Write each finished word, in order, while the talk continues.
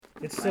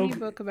It's Funny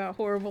book about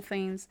horrible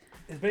things.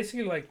 It's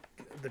basically like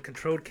the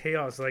controlled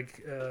chaos.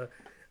 Like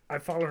I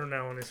follow her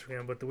now on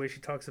Instagram, but the way she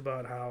talks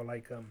about how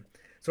like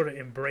sort of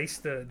embrace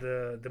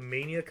the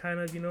mania kind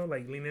of,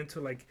 like lean into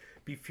like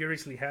be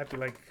furiously happy.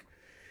 Like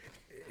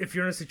if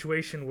you're in a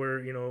situation where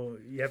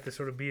you have to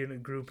sort of be in a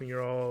group and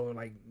you're all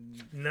like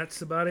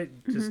nuts about it,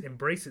 just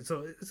embrace it.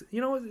 So it's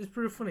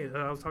pretty funny.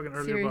 I was talking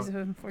earlier Series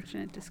about of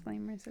unfortunate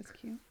disclaimers. That's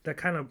cute. that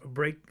kind of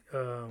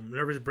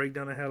nervous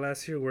breakdown I had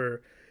last year, where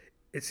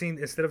it seemed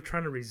instead of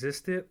trying to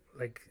resist it,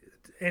 like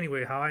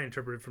anyway, how I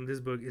interpret it from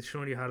this book, it's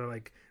showing you how to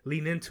like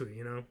lean into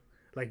it.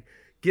 Like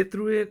get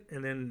through it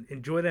and then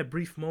enjoy that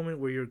brief moment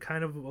where you're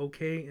kind of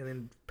okay, and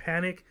then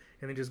panic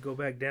and then just go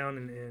back down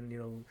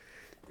and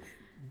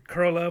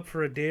curl up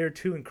for a day or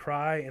two and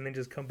cry, and then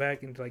just come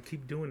back and like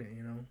keep doing it.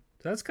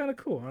 So that's kind of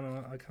cool. I don't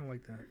know. I kind of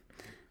like that.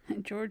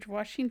 George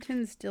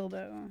Washington's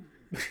dildo.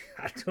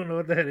 I don't know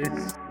what that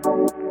is.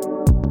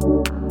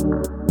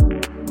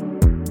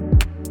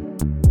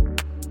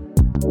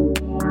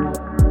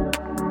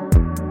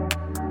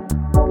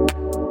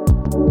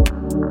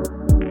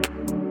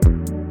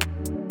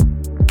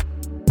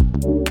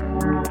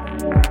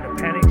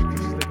 Panic because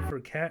she's looking for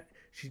a cat.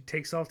 She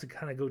takes off to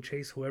kind of go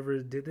chase whoever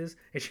did this,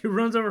 and she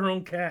runs over her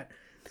own cat.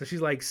 So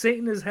she's like,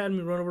 Satan has had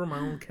me run over my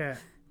own cat.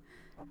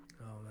 Oh,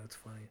 that's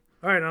funny.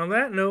 All right, on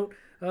that note,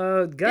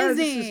 guys,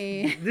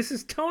 this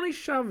is Tony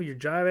Shava, your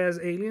jive-ass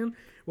alien.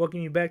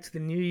 Welcome you back to the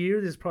new year.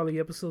 This is probably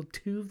episode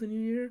 2 of the new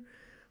year.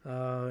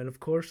 And,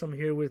 of course, I'm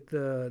here with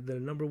the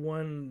number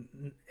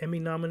 1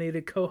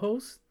 Emmy-nominated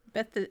co-host.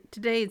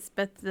 Today it's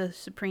Beth the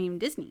Supreme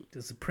Disney.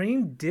 The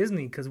Supreme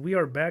Disney, because we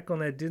are back on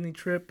that Disney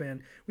trip,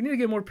 and we need to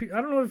get more people.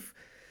 I don't know if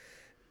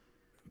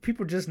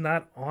people are just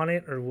not on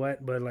it or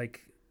what, but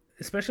like,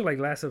 especially like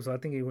last episode, I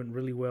think it went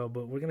really well,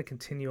 but we're going to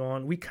continue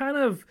on.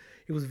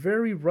 It was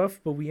very rough,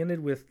 but we ended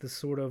with the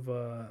sort of,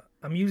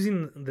 I'm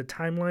using the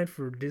timeline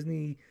for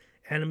Disney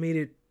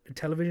animated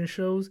television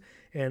shows,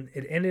 and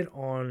it ended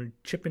on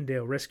Chip 'n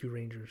Dale Rescue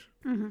Rangers.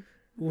 Mm-hmm.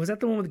 Was that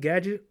the one with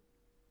Gadget?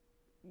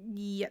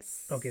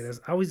 Yes. Okay,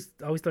 I always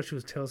thought she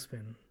was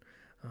Tailspin.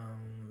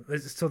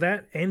 So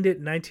that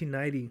ended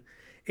 1989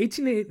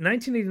 to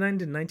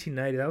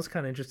 1990. That was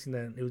kind of interesting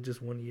that it was just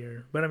 1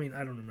 year. But I mean,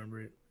 I don't remember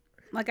it.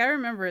 Like, I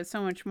remember it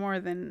so much more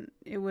than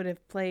it would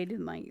have played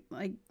in like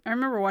I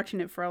remember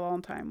watching it for a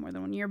long time, more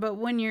than 1 year. But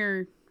when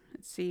you're,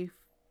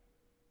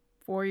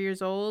 4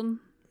 years old.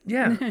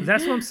 Yeah,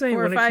 that's what I'm saying.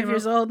 4 or 5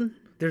 years old.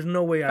 There's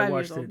no way I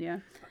watched it. Yeah.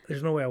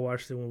 There's no way I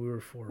watched it when we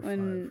were 4 or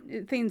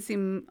 5. Things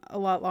seem a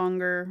lot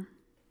longer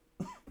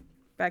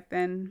back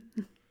then.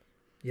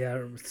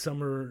 Yeah,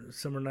 summer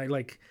night.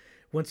 Like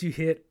once you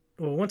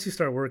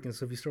start working.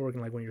 So if you start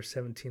working like when you're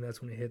 17,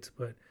 that's when it hits.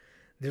 But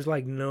there's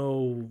like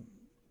no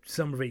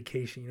summer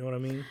vacation. You know what I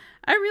mean?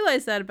 I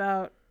realized that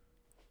about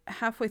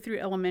halfway through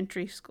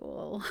elementary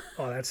school.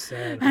 Oh, that's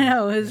sad. I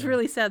know, it was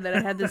really sad that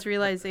I had this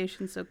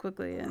realization so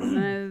quickly. And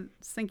I was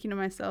thinking to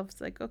myself, it's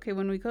like, okay,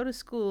 when we go to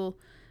school,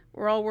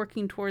 we're all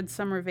working towards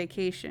summer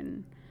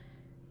vacation.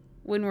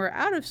 When we're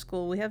out of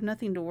school, we have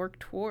nothing to work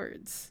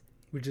towards.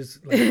 We're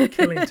just like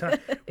killing time.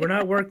 We're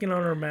not working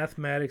on our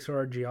mathematics or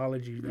our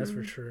geology, that's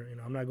for sure.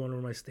 I'm not going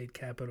over my state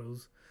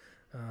capitals.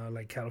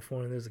 Like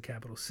California, there's a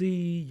capital C.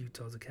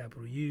 Utah's a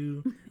capital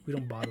U. We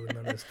don't bother with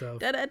none of that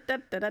stuff. Well,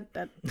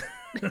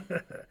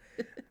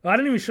 I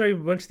didn't even show you a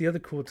bunch of the other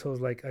cool tools.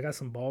 Like, I got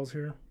some balls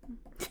here.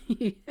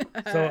 Yeah.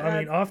 So, I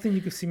mean, often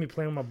you can see me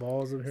playing with my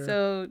balls over here.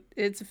 So,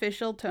 it's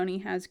official. Tony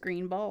has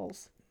green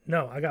balls.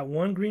 No, I got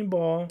one green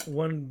ball,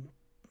 one,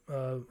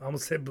 I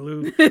almost said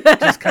blue,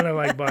 just kind of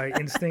like by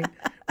instinct.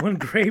 One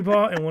gray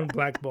ball and one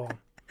black ball.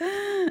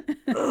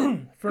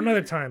 For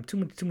another time. Too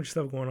much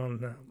stuff going on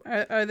now.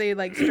 Are they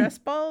like stress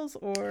balls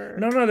or?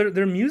 No,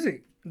 they're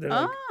music. They're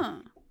like,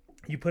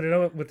 you put it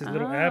up with this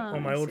little app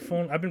on my old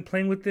phone. I've been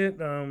playing with it.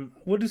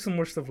 We'll do some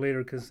more stuff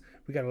later because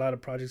we got a lot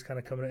of projects kind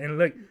of coming in. And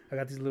look, I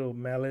got these little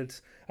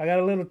mallets. I got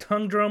a little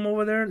tongue drum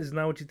over there. This is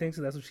not what you think,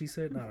 so that's what she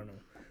said. I don't know.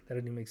 That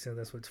didn't make sense.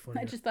 That's what's funny.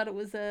 I just thought it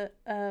was a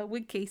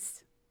wig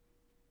case.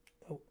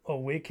 A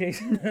wig case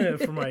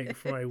for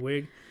my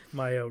wig,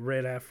 my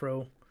red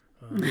afro,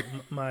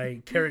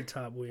 my carrot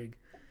top wig.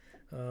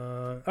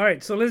 All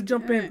right, so let's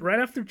jump in right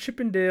after Chip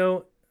 'n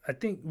Dale. I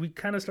think we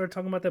kind of started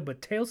talking about that,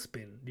 but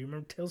Tailspin. Do you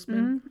remember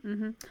Tailspin?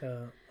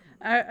 Mm-hmm.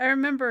 I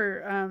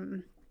remember.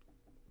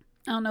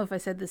 I don't know if I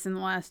said this in the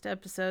last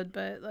episode,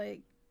 but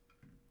like,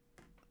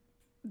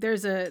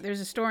 there's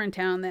a store in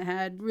town that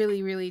had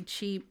really, really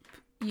cheap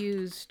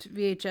used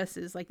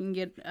VHSs. Like, you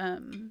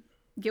can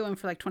get one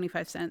for like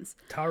 25 cents.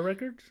 Tower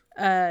Records?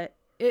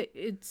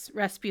 It's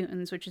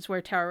Rasputin's, which is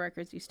where Tower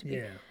Records used to be.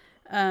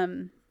 Yeah.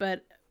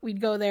 But we'd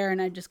go there and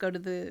I'd just go to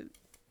the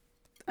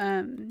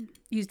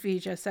used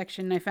VHS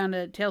section. And I found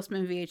a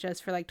Tailspin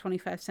VHS for like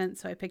 25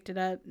 cents. So I picked it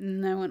up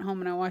and I went home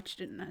and I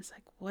watched it and I was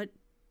like, what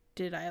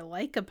did I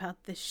like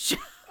about this show?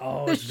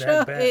 Oh, it's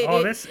that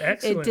bad. That's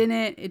excellent.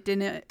 It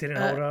didn't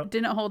hold up.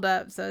 Didn't hold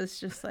up. So it's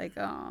just like,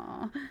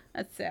 oh,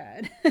 that's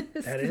sad.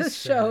 That is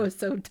This show is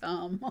so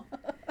dumb.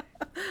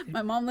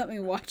 My mom let me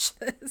watch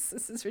this.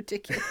 This is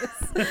ridiculous.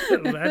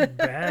 That's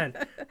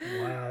bad.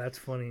 Wow, that's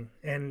funny.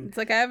 And It's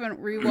like I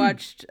haven't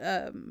rewatched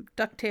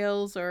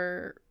DuckTales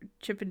or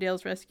Chip and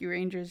Dale's Rescue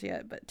Rangers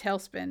yet, but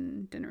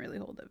Tailspin didn't really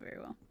hold up very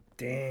well.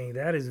 dang,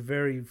 that is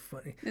very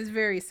funny. It's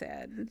very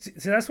sad.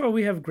 So that's why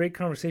we have great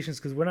conversations,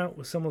 because we're not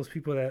with some of those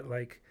people that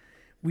like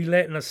we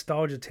let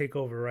nostalgia take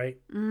over, right?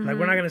 Like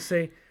we're not gonna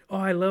say, "Oh,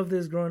 I love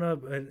this growing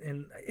up,"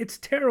 and it's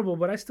terrible,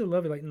 but I still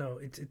love it. Like, no,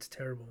 it's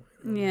terrible.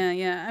 You know?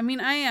 Yeah. I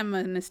mean, I am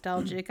a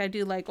nostalgic. I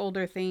do like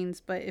older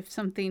things, but if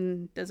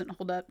something doesn't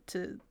hold up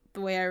to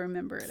the way I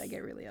remember it, I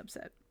get really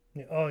upset.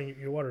 Yeah. Oh,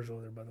 your water's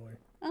over there, by the way.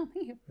 Oh,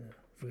 thank you. Yeah,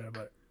 forgot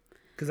about it.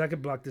 Because I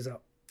could block this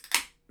out.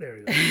 There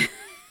we go.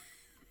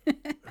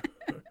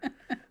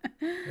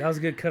 That was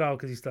a good cutoff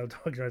because you stopped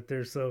talking right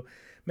there. So,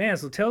 man,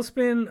 so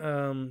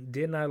Tailspin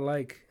did not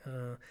like.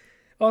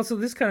 Also,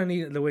 this kind of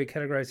neat the way it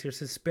categorized here. It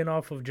says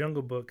spin-off of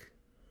Jungle Book.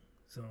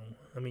 So,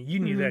 I mean, you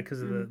knew that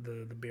because of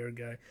the bear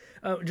guy.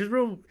 Just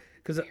real,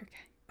 because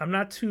I'm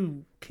not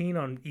too keen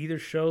on either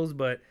shows,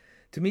 but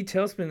to me,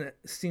 Tailspin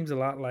seems a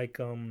lot like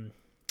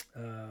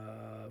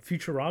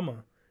Futurama,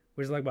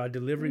 which is like about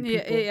delivery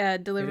people. Yeah,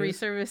 delivery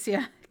service.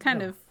 Yeah,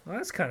 kind of. Well,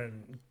 that's kind of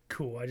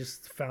cool. I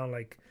just found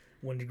like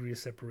 1 degree of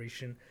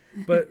separation.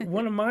 But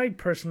one of my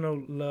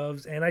personal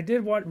loves, and I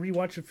did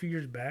rewatch a few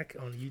years back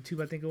on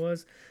YouTube, I think it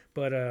was.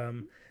 But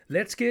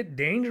Let's Get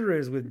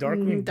Dangerous with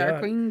Darkwing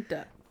Duck. Darkwing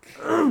Duck.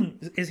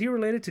 Is he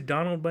related to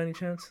Donald by any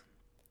chance?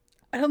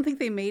 I don't think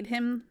they made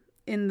him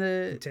in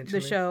the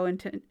show.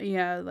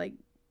 Yeah, like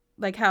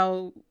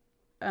how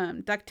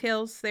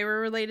DuckTales, they were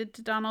related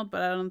to Donald,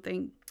 but I don't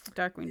think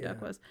Darkwing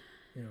Duck was.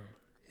 Yeah,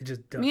 it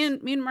just does. Me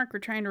and Mark were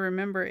trying to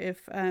remember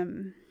if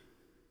oh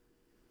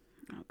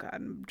God,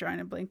 I'm trying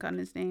to blank on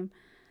his name.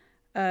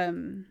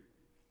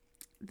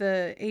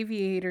 The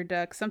aviator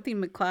duck, something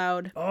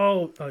McCloud.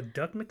 Oh,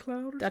 Duck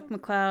McCloud? Duck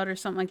McCloud or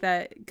something like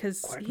that,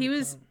 because he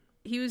was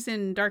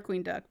in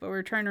Darkwing Duck, but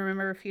we're trying to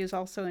remember if he was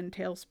also in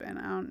Tailspin.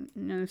 I don't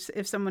know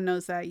if someone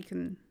knows that, you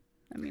can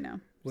let me know.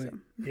 Wait,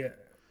 yeah.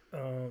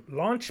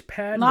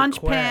 Launchpad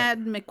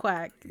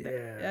McQuack.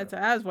 Yeah.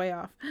 I was way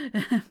off.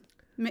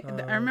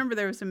 I remember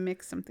there was a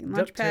mix something.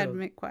 Launchpad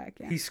McQuack,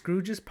 yeah. He's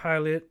Scrooge's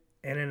pilot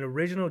and an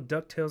original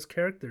DuckTales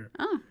character.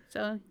 Oh,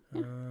 so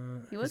yeah.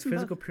 His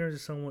physical appearance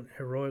is somewhat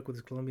heroic with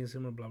his Colombian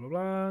symbol, blah, blah,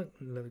 blah,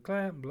 leather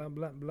clap, blah,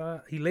 blah, blah.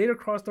 He later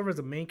crossed over as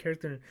a main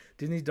character in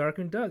Disney's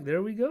Darkwing Duck.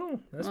 There we go.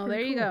 That's there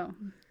you go.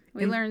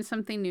 We learned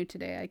something new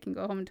today. I can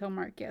go home and tell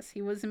Mark, yes,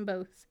 he was in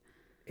both.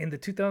 In the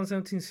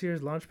 2017 series,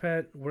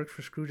 Launchpad worked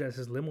for Scrooge as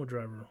his limo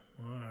driver.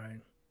 All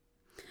right.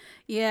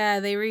 Yeah,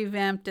 they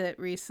revamped it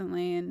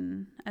recently,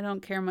 and I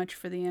don't care much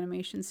for the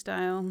animation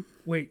style.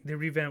 Wait, they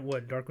revamped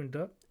what? Darkwing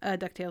Duck?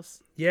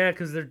 DuckTales. Yeah,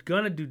 because they're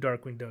going to do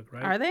Darkwing Duck,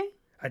 right? Are they?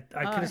 I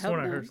could have sworn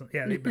I heard something.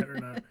 Yeah, they better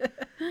not.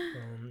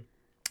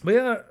 But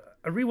yeah,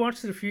 I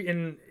rewatched it a few,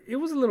 and it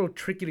was a little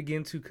tricky to get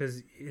into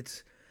because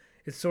it's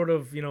sort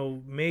of,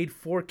 made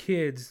for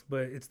kids,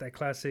 but it's that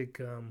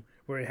classic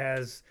where it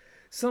has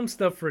some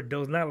stuff for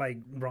adults, not like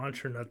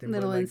raunch or nothing.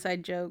 Little but like,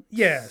 inside jokes.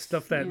 Yeah,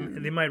 stuff that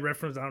they might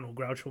reference, I don't know,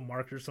 Groucho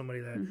Marx or somebody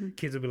that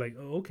kids will be like,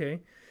 oh,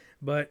 okay.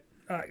 But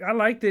I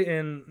liked it,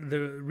 and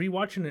the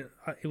rewatching it,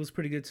 it was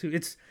pretty good too.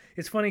 It's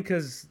funny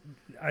because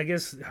I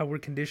guess how we're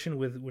conditioned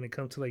when it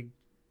comes to like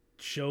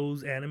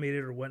shows,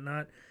 animated or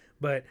whatnot.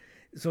 But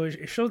so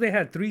it shows they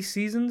had 3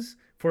 seasons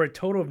for a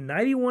total of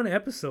 91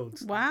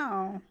 episodes.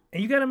 Wow.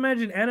 And you got to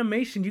imagine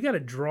animation. You got to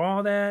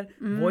draw that,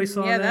 voice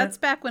all that. Yeah, that's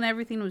back when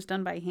everything was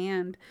done by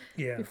hand.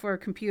 Yeah. Before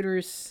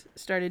computers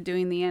started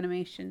doing the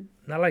animation.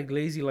 Not like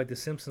lazy like The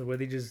Simpsons where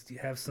they just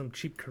have some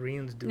cheap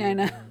Koreans do it. I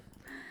know.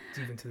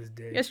 Even to this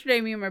day.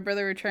 Yesterday, me and my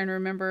brother were trying to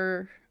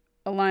remember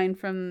a line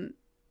from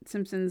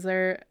Simpsons.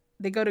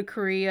 They go to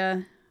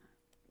Korea,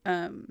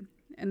 and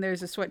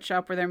there's a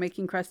sweatshop where they're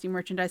making Krusty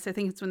merchandise. I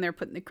think it's when they're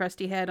putting the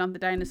Krusty head on the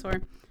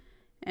dinosaur,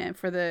 and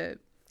for the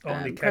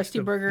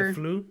Krusty Burger. The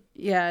flu?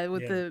 Yeah,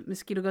 the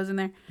mosquito goes in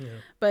there. Yeah.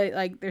 But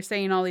like they're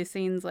saying all these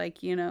things like,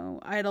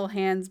 idle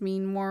hands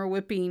mean more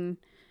whipping,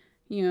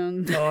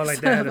 Oh, like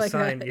that had a like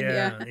sign.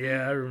 That.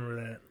 Yeah, I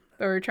remember that.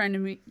 But we're trying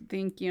to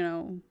think,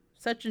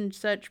 such and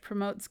such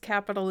promotes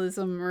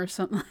capitalism or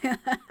something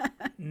like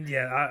that.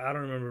 Yeah, I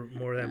don't remember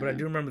more of that, but I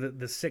do remember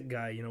the sick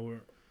guy, I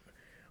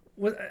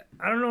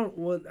don't know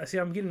what I see.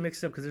 I'm getting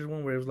mixed up because there's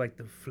one where it was like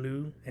the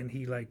flu and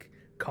he like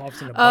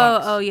coughs in a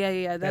box. Oh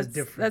yeah. That's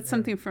different. That's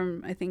something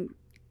from I think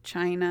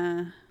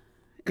China.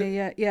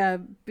 Yeah.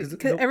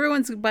 Because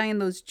everyone's buying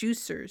those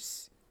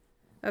juicers.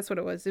 That's what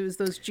it was. It was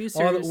those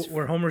juicers.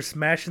 Where Homer's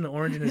smashing the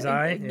orange in his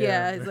eye.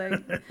 Yeah, it's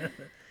like.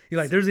 You're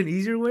like, there's an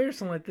easier way or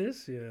something like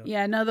this? Yeah.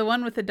 Yeah, no, the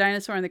one with the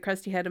dinosaur and the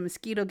Krusty head, a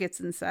mosquito gets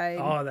inside.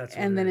 Oh, that's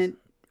what and then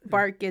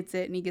Bart gets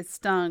it and he gets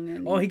stung.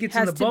 And he gets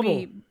in the bubble. Put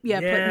in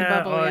the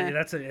bubble. Oh, yeah.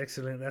 That's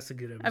that's a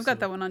good episode. I've got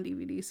that one on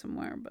DVD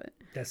somewhere, but.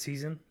 That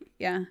season?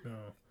 Yeah. No.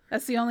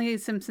 That's the only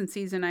Simpsons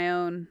season I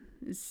own.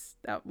 Is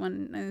that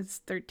one? It's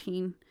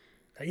 13.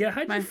 Yeah,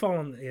 how'd you fall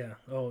on? Yeah.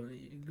 Oh,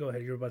 go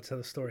ahead. You're about to tell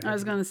the story. I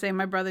was going to say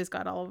my brother's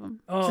got all of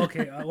them. Oh,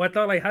 okay. Well, I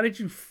thought, how did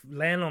you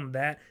land on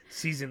that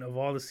season of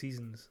all the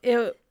seasons?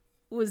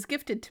 was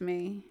gifted to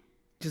me.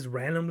 Just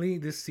randomly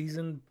this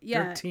season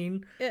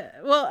 13. Yeah.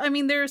 Well, I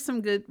mean, there are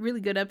some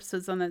really good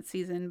episodes on that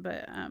season,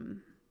 but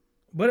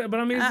but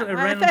I mean, it's a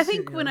random. I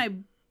think when I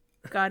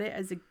got it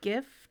as a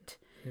gift,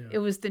 it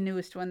was the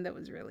newest one that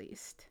was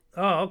released.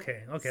 Oh,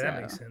 okay,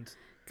 that makes sense.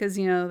 Because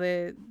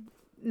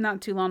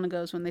not too long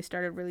ago is when they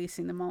started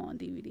releasing them all on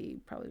DVD.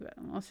 Probably,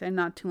 I'll say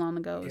not too long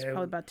ago. It was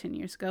probably about 10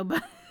 years ago.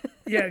 But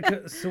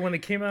yeah, so when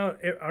it came out,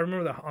 I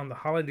remember on the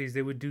holidays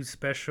they would do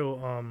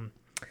special,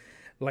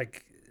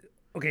 like,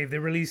 okay, if they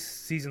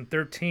released season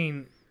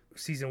 13,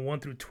 season 1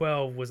 through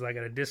 12 was like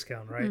at a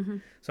discount, right? Mm-hmm.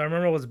 So I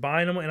remember I was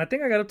buying them, and I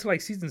think I got up to like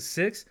season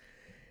 6,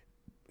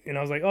 and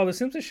I was like, oh, The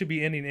Simpsons should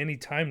be ending any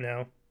time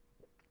now.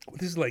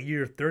 This is like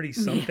year 30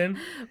 something.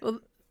 Yeah. Well,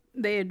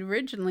 they had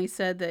originally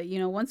said that,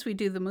 once we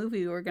do the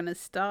movie, we're going to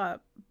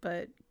stop.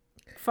 But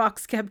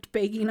Fox kept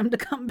begging them to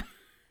come back.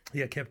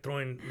 Yeah, kept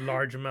throwing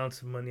large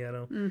amounts of money at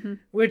them. Mm-hmm.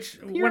 Which...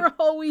 You're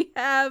all we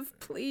have.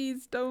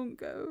 Please don't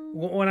go.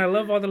 When I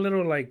love all the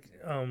little, like,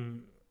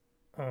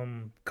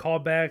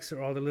 callbacks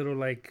or all the little,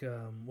 like,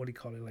 what do you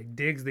call it? Like,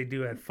 digs they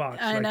do at Fox.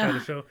 I know. The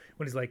show.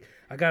 When he's like,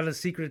 I got a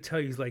secret to tell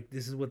you. He's like,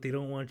 this is what they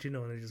don't want you to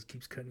know. And it just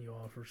keeps cutting you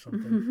off or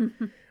something.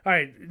 All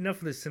right, enough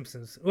of The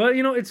Simpsons. Well,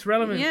 it's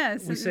relevant,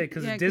 we say,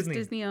 because it's Disney.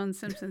 Disney owns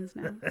Simpsons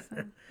now.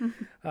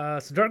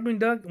 So Darkwing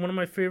Duck, one of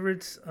my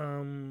favorites.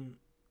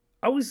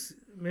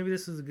 Maybe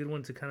this is a good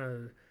one to kind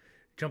of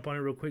jump on it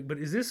real quick. But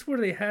is this where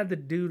they had the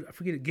dude, I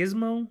forget,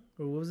 Gizmo?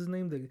 Or what was his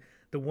name?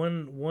 The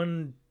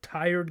one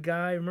tired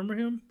guy. Remember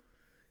him?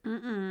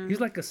 Mm-mm.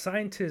 He's like a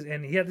scientist,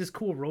 and he had this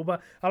cool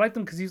robot. I liked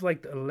him because he's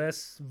like a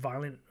less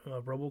violent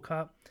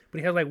RoboCop, but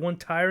he had like one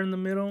tire in the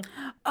middle.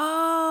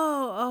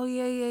 Oh,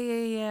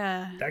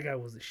 yeah. That guy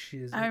was the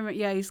shit. I remember.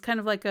 Yeah, he's kind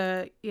of like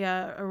a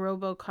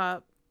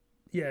RoboCop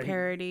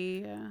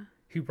parody.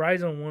 He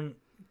rides on one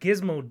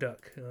Gizmo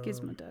Duck.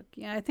 Gizmo Duck.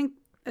 Yeah, I think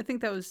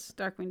that was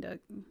Darkwing Duck.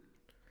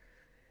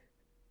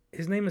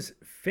 His name is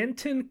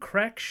Fenton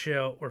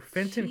Crackshell or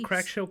Fenton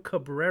Crackshell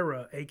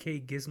Cabrera, aka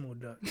Gizmo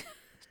Duck.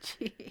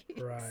 Jeez.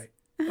 Right.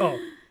 Oh,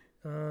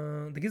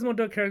 the Gizmo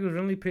Duck character was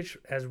originally pitched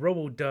as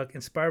Robo Duck,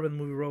 inspired by the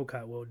movie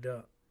RoboCop. Well,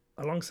 duh.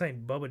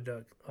 Alongside Bubba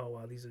Duck. Oh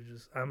wow, these are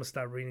just. I'm gonna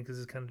stop reading because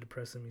it's kind of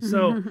depressing me.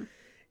 So,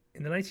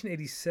 in the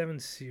 1987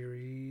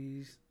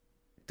 series,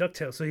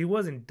 DuckTales. So he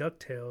was in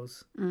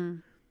DuckTales,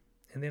 and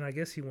then I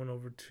guess he went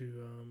over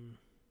to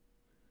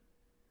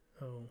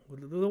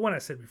the one I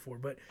said before.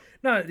 But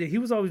no, he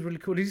was always really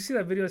cool. Did you see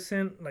that video I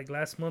sent like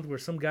last month where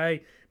some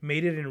guy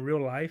made it in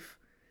real life?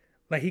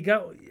 Like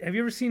have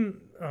you ever seen,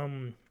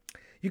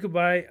 you could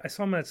buy, I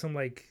saw him at some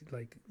like,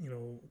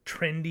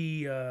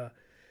 trendy, I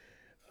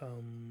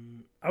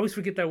always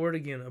forget that word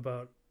again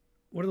about,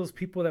 what are those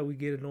people that we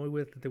get annoyed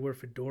with that they wear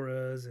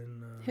fedoras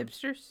and...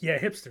 hipsters? Yeah,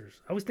 hipsters.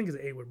 I always think it's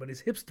an A word, but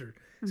it's hipster.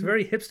 It's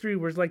very hipstery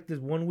where it's like this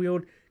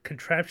one-wheeled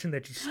contraption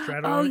that you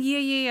straddle on. Oh,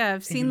 yeah.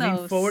 I've seen those.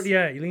 Lean forward.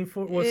 Yeah, you lean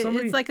forward. Well,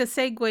 it's like a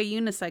Segway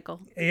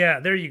unicycle. Yeah,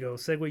 there you go.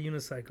 Segway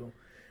unicycle.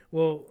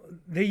 Well,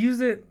 they use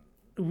it.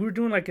 We were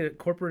doing like a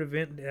corporate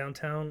event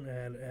downtown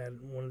at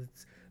one of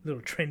these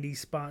little trendy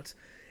spots,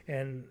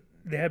 and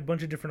they had a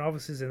bunch of different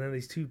offices, and then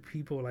these two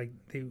people, or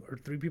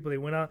three people, they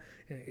went out.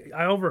 And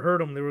I overheard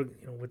them. They were,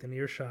 within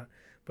earshot,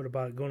 but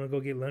about going to go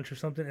get lunch or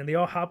something, and they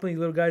all hop on these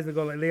little guys that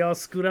go they all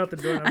scoot out the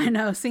door. I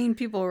know, seeing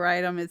people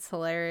ride them, it's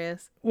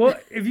hilarious. Well,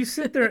 if you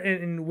sit there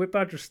and whip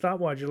out your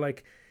stopwatch, you're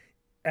like,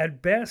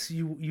 at best,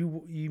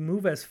 you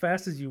move as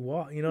fast as you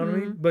walk. You know what I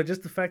mean? But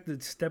just the fact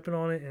that stepping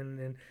on it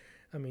and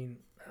I mean.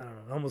 I don't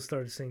know. I almost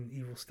started saying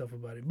evil stuff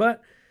about it.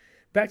 But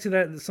back to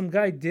that, some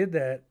guy did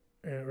that,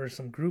 or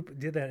some group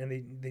did that, and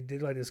they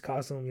did like this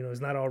costume. It's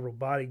not all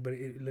robotic, but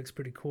it looks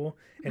pretty cool.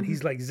 And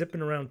he's like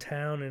zipping around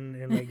town and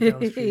like down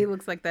the street. He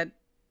looks like that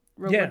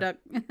RoboDuck.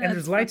 Yeah. And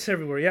there's lights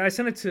everywhere. Yeah, I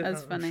sent it to.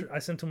 That's funny. Sure I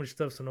sent too much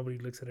stuff, so nobody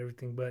looks at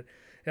everything. But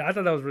yeah, I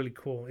thought that was really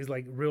cool. It's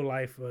like real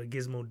life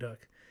Gizmo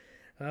Duck.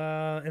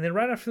 And then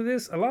right after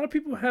this, a lot of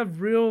people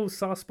have real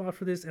soft spot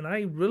for this, and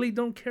I really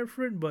don't care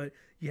for it. But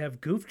you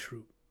have Goof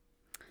Troop.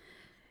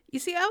 You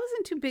see, I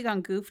wasn't too big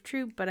on Goof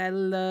Troop, but I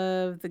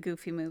love the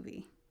Goofy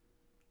movie.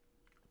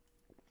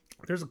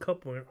 There's a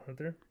couple, aren't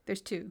there?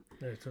 There's two.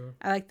 There's two.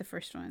 I like the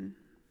first one.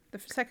 The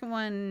second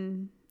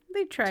one,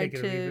 they tried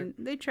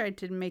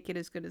to make it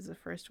as good as the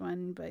first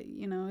one, but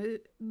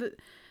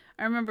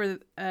I remember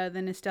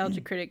the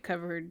Nostalgia Critic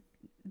covered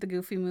the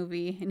Goofy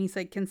movie, and he's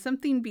like, "Can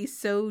something be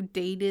so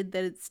dated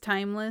that it's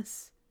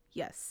timeless?"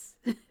 Yes,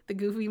 the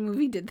Goofy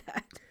movie did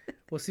that.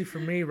 Well, see, for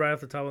me, right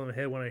off the top of my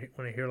head, when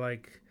I hear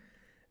like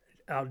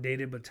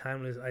outdated but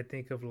timeless, I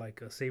think of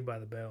like Saved by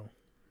the Bell,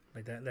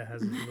 like that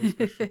has a little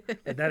special.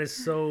 Like, that is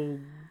so.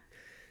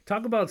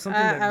 Talk about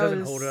something that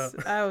doesn't hold up.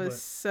 I was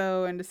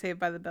so into Saved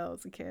by the Bell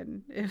as a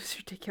kid. It was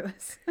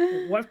ridiculous.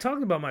 Well, I've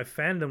talked about my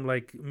fandom.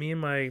 Like me and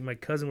my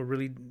cousin were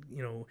really,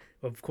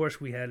 of course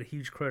we had a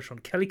huge crush on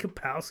Kelly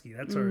Kapowski.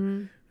 That's her,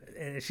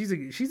 and she's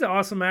an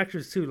awesome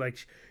actress too.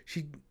 Like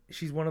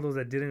she's one of those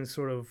that didn't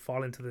sort of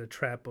fall into the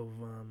trap of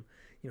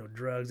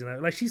drugs,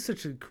 and she's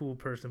such a cool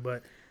person.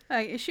 But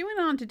she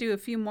went on to do a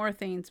few more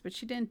things, but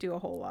she didn't do a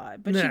whole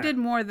lot. But she did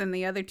more than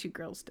the other two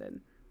girls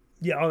did.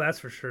 Yeah, oh, that's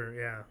for sure.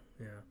 Yeah,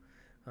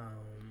 yeah.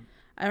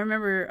 I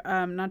remember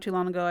not too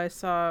long ago I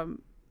saw,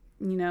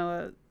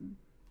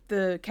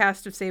 the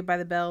cast of Saved by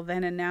the Bell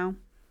then and now.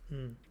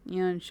 Hmm.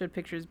 And showed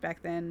pictures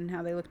back then and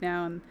how they look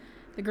now. And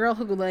the girl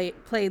who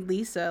played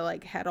Lisa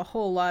like had a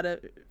whole lot of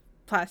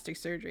plastic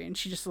surgery, and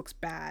she just looks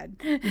bad.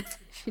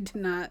 She did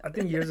not. I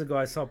think years ago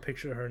I saw a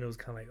picture of her and it was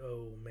kind of like,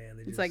 oh man,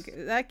 It's like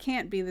that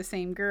can't be the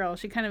same girl.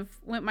 She kind of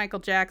went Michael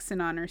Jackson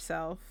on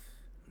herself.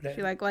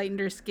 She like lightened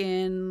her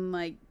skin,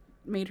 like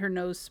made her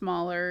nose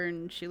smaller,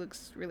 and she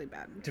looks really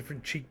bad.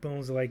 different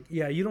cheekbones. Like,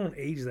 yeah, you don't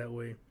age that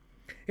way.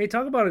 Hey,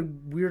 talk about a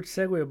weird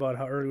segue about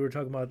how earlier we were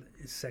talking about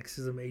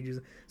sexism, ages.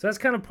 So that's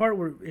kind of part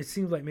where it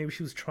seems like maybe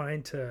she was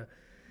trying to,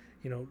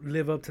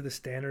 live up to the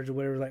standards or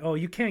whatever. Like, oh,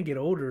 you can't get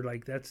older.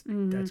 Like that's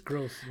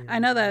gross. I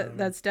know that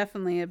that's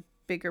definitely a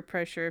bigger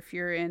pressure if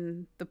you're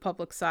in the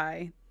public's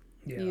eye.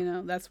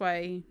 Yeah. That's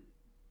why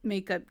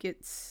makeup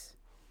gets,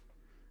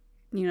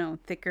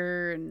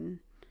 thicker and,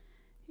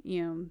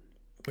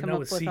 But come now up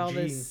with with CG, all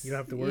this. you don't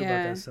have to worry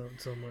about that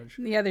so much.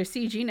 Yeah, there's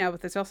CG now,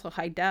 but there's also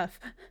high def.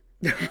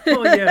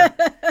 Oh yeah.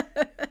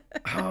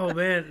 Oh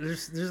man,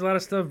 there's a lot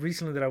of stuff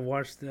recently that I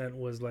watched that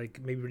was like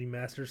maybe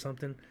remastered or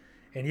something,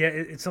 and yeah,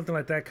 it's something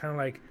like that, kind of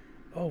like,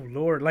 oh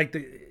lord, like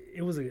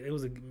it was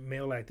a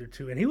male actor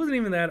too, and he wasn't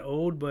even that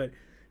old, but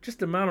just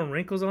the amount of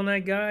wrinkles on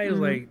that guy, it was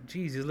like,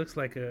 geez, it looks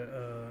like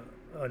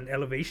an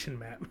elevation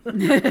map.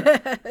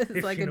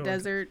 It's like a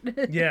desert.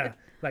 Yeah,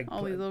 like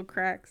all these little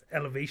cracks.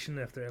 Elevation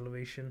after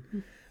elevation.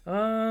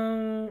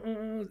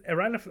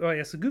 Right after, oh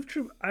yeah, so Goof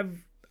Troop,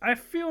 I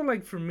feel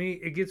like for me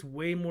it gets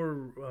way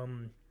more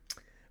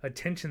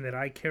attention that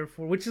I care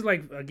for, which is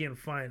like, again,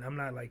 fine. I'm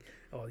not like,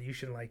 oh, you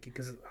shouldn't like it,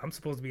 because I'm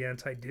supposed to be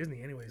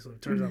anti-Disney anyway, so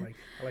it turns out like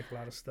I like a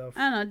lot of stuff.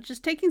 I don't know,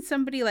 just taking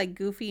somebody like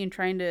Goofy and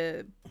trying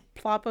to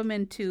plop them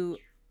into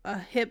a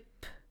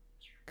hip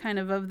kind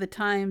of the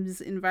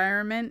times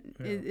environment,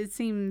 it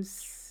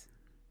seems,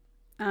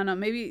 I don't know,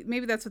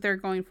 maybe that's what they're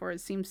going for. It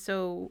seems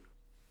so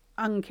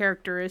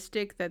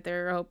uncharacteristic that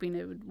they're hoping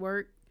it would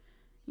work,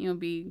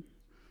 be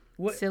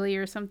silly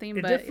or something.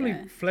 It but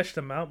definitely fleshed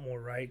him out more,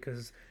 right?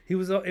 Because he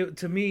was,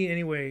 to me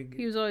anyway,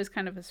 he was always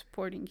kind of a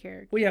supporting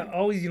character. Well, yeah,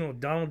 always,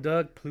 Donald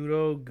Duck,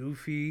 Pluto,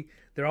 Goofy,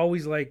 they're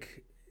always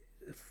like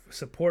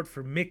support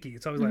for Mickey.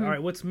 It's always like, all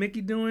right, what's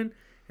Mickey doing?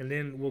 And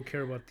then we'll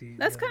care about the...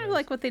 That's kind of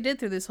like what they did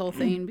through this whole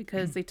thing,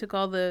 because they took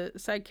all the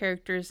side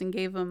characters and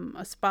gave them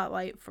a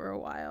spotlight for a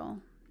while.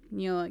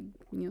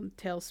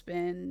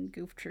 Tailspin,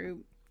 Goof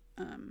Troop.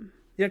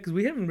 Yeah, because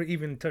we haven't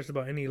even touched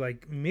about any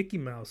like Mickey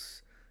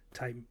Mouse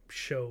type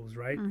shows,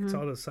 right? It's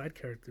all the side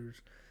characters.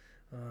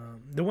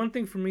 The one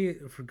thing for me,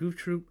 for Goof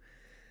Troop,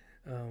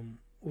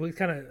 we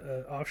kind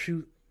of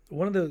offshoot,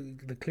 one of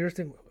the clearest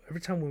thing,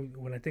 every time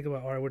when I think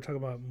about, all right, we're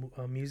talking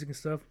about music and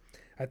stuff,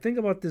 I think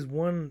about this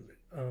one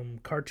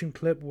cartoon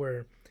clip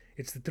where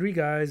it's the three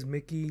guys,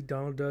 Mickey,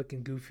 Donald Duck,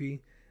 and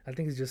Goofy. I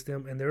think it's just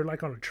them, and they're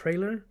like on a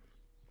trailer,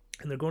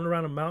 and they're going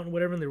around a mountain,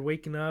 whatever, and they're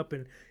waking up,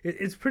 and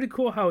it's pretty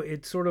cool how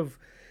it sort of,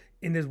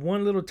 in this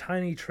one little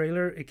tiny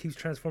trailer, it keeps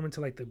transforming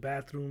to like the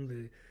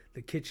bathroom,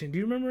 the kitchen. Do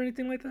you remember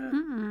anything like that?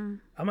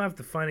 I'm gonna have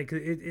to find it,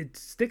 because it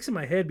sticks in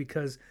my head,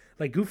 because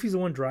like Goofy's the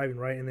one driving,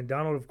 right, and then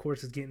Donald, of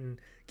course, is getting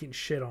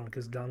shit on,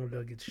 because Donald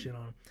Duck gets shit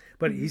on.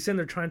 But he's sitting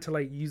there trying to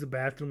like use the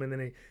bathroom, and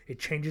then it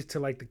changes to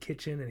like the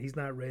kitchen, and he's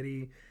not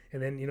ready,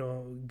 and then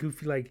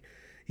Goofy, like,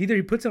 either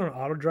he puts it on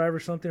auto drive or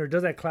something, or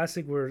does that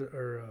classic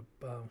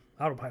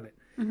autopilot.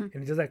 And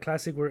he does that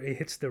classic where it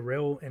hits the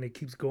rail and it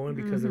keeps going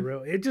because the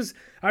rail.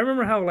 I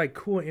remember how like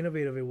cool and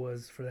innovative it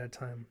was for that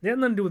time. It had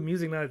nothing to do with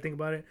music now that I think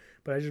about it,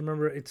 but I just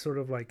remember it's sort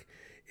of like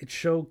it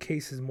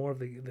showcases more of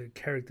the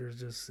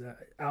characters just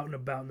out and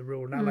about in the real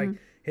world. Not like,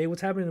 hey,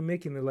 what's happening to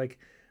Mickey? And they're like,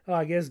 oh,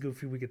 I guess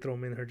Goofy, we could throw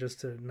him in there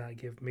just to not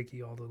give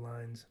Mickey all the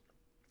lines.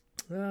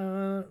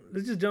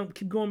 Let's just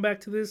keep going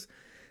back to this.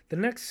 The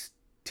next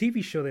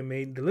TV show they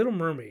made, The Little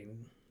Mermaid.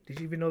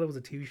 Did you even know that was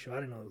a TV show? I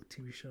didn't know it was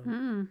a TV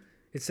show.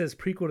 It says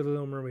prequel to The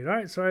Little Mermaid. All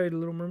right, sorry, The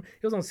Little Mermaid.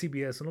 It was on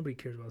CBS, so nobody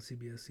cares about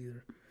CBS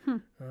either.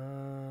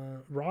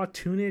 Raw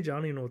Tunage, I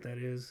don't even know what that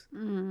is.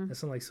 That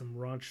sounds like some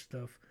raunch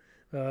stuff.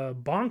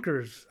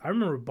 Bonkers. I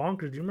remember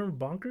Bonkers. Do you remember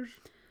Bonkers?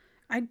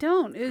 I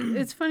don't.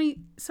 It's funny,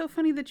 so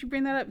funny that you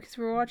bring that up, because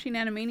we were watching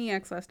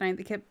Animaniacs last night.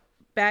 They kept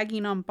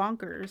bagging on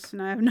Bonkers,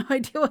 and I have no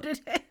idea what it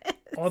is.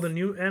 All the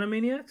new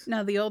Animaniacs?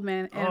 No, the old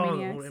man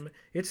Animaniacs.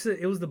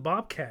 It was the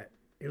Bobcat.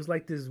 It was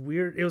like this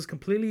weird. It was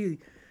completely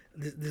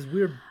this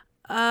weird.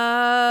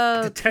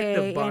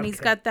 Okay, and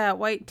he's got that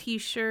white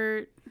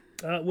T-shirt.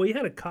 Well, he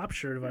had a cop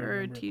shirt, if I remember.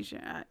 Or a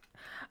T-shirt.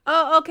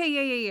 Oh,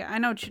 okay, yeah.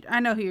 I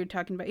know who you're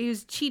talking about. He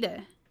was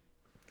Cheetah.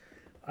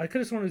 I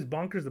could have sworn it was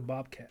Bonkers the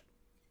Bobcat.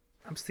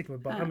 I'm sticking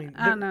with Bonkers.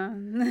 I don't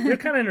know. They're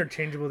kind of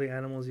interchangeable, the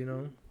animals,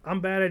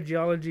 I'm bad at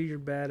geology, you're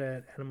bad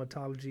at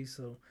animatology,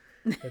 so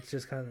that's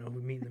just kind of,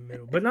 we meet in the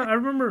middle. But no, I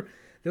remember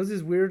there was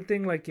this weird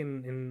thing, like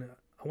in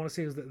I want to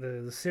say it was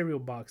the cereal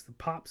box, the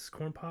Pops,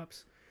 Corn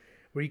Pops,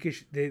 where you could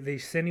they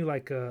send you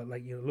like a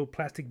little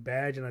plastic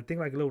badge, and I think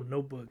like a little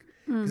notebook.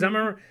 Because I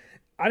remember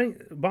I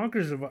didn't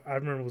Bonkers. I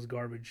remember was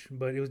garbage,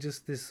 but it was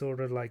just this sort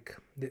of like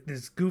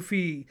this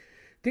goofy.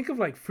 Think of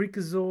like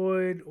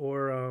Freakazoid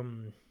or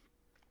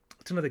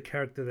it's another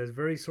character that's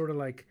very sort of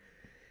like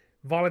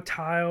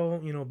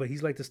volatile, but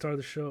he's like the star of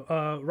the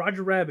show.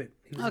 Roger Rabbit.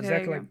 He was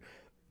exactly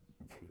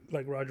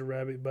like Roger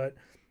Rabbit, but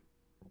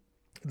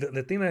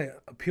the thing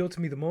that appealed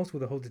to me the most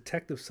was the whole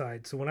detective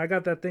side. So when I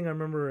got that thing, I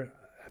remember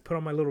I put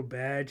on my little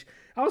badge.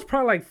 I was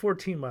probably like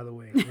 14, by the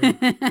way.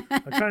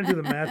 I'm trying to do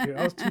the math here.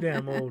 I was too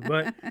damn old,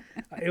 but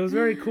it was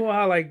very cool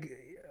how like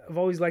I've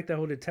always liked that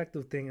whole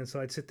detective thing, and so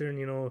I'd sit there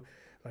and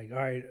like, all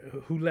right,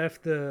 who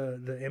left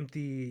the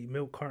empty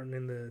milk carton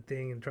in the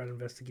thing and try to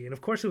investigate? And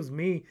of course, it was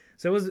me.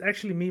 So it was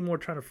actually me more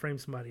trying to frame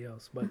somebody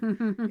else. But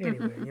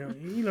anyway,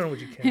 you learn what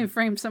you can.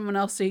 Frame someone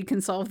else so you can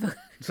solve the.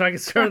 So I can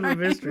solve the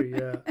mystery.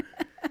 Yeah.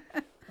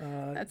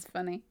 That's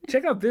funny.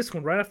 Check out this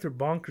one. Right after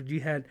Bonkers, you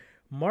had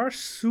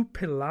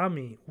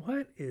Marsupilami.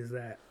 What is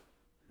that?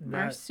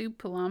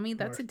 Marsupilami?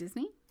 That's a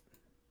Disney?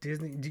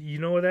 Disney. Do you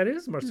know what that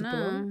is?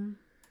 Marsupilami? No.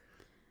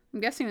 I'm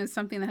guessing it's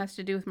something that has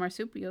to do with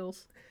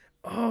marsupials.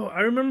 Oh, I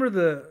remember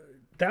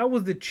that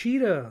was the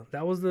cheetah.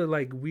 That was the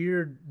like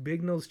weird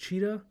big nose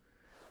cheetah.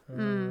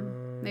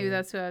 Maybe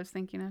that's what I was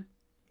thinking of.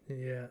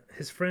 Yeah.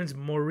 His friends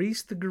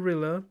Maurice the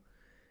gorilla and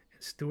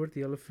Stuart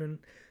the elephant.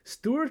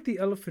 Stuart the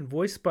elephant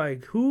voiced by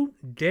who?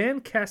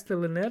 Dan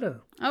Castellaneta.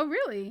 Oh,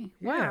 really?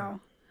 Yeah.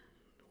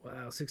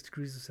 Wow, 6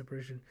 degrees of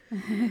separation.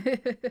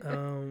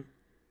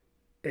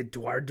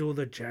 Eduardo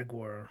the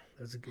jaguar.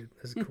 That's a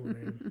cool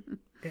name.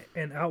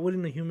 And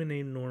outwitting the human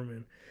named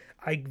Norman.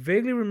 I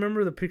vaguely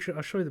remember the picture.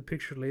 I'll show you the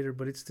picture later,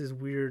 but it's this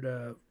weird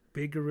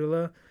big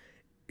gorilla.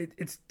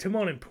 It's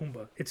Timon and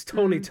Pumbaa. It's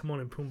totally Timon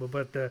and Pumbaa,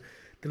 but the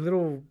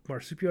little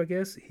marsupial, I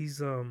guess,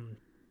 he's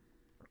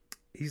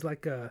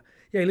like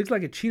he looks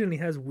like a cheetah, and he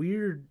has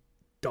weird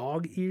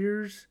dog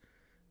ears,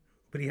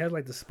 but he has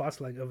like the spots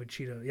like of a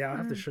cheetah. Yeah, I'll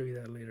have to show you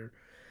that later.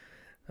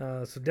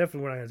 So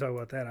definitely we're not going to talk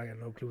about that. I got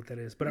no clue what that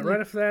is. But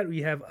right after that,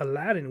 we have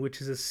Aladdin, which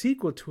is a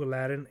sequel to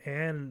Aladdin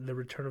and The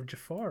Return of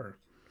Jafar.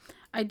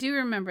 I do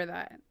remember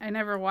that. I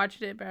never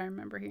watched it, but I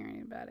remember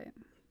hearing about it.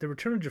 The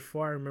Return of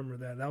Jafar, I remember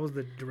that. That was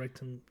the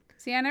direct.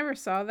 See, I never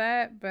saw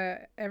that,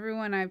 but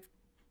everyone I've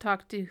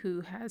talked to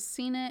who has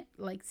seen it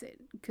likes it.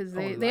 Because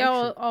they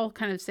all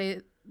kind of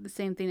say the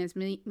same thing as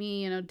me.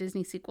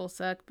 Disney sequels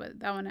suck, but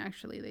that one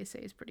actually they say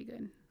is pretty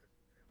good.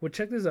 Well,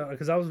 check this out,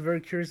 because I was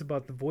very curious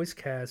about the voice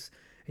cast.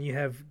 And you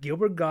have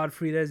Gilbert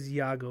Gottfried as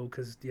Iago,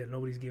 because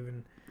nobody's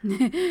giving.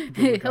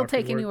 He'll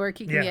take any work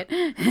he can get.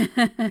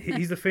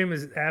 He's the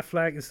famous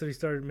Aflac, and so he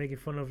started making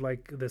fun of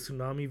like the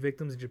tsunami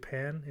victims in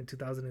Japan in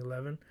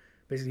 2011.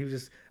 Basically, he was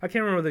just I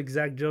can't remember the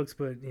exact jokes,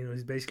 but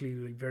he's basically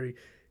like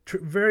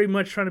very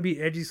much trying to be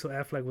edgy. So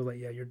Aflac was like,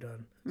 "Yeah, you're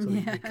done." So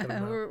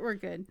we're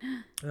good.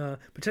 But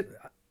check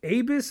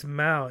Abis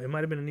Mao. It might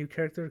have been a new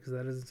character because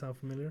that doesn't sound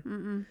familiar.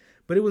 Mm-mm.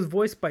 But it was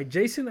voiced by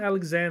Jason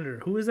Alexander.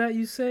 Who is that,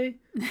 you say?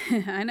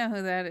 I know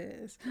who that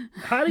is.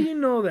 How do you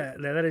know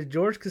that? That is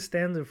George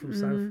Costanza from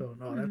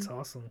Seinfeld. Oh, that's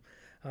awesome.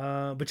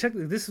 But check,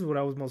 this is what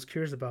I was most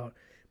curious about.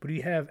 But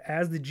you have,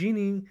 as the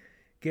genie,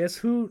 guess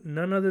who?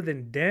 None other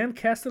than Dan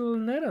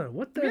Castellaneta.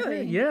 What the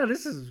heck? Yeah,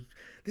 this is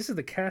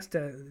the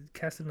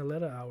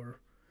Castellaneta hour.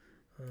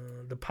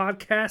 The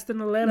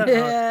Podcastanaleta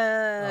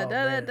hour.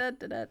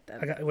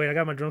 Oh, I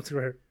got my drumstick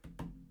right here.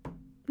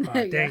 Oh,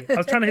 dang it. I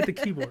was trying to hit the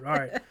keyboard. All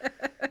right.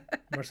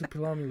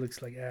 Marsupilami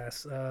looks like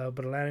ass.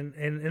 But Aladdin.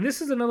 And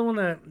this is another one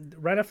that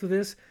right after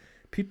this,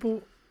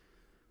 people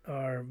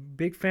are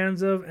big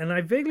fans of. And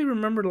I vaguely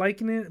remember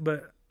liking it,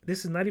 but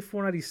this is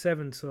 94,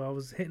 97. So I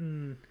was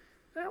 10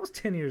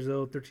 years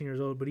old, 13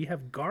 years old. But you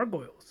have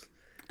Gargoyles.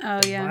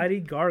 Oh, yeah. Mighty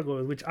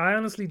Gargoyles, which I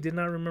honestly did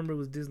not remember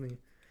was Disney.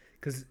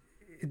 Because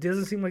it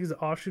doesn't seem like it's an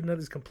offshoot.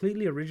 It's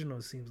completely original,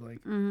 it seems like.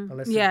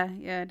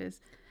 It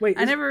is. Wait,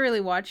 I never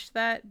really watched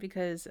that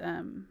because...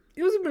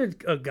 it was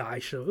a guy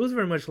show. It was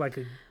very much like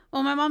a...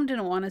 Well, my mom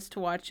didn't want us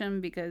to watch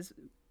them because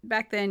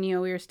back then, we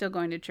were still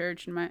going to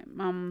church, and my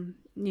mom,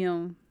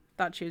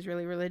 thought she was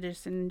really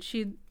religious, and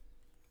she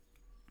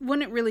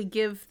wouldn't really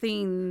give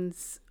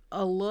things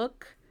a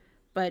look,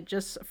 but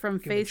just from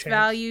face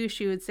value,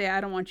 she would say, "I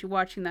don't want you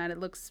watching that. It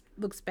looks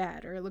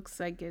bad, or it looks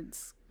like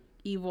it's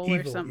evil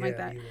or something like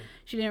that." Evil.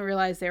 She didn't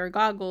realize they were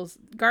gargoyles.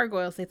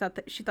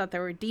 She thought they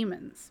were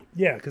demons.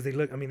 Yeah, because they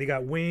look. I mean, they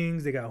got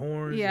wings, they got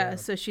horns. Yeah,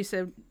 so she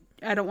said,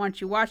 "I don't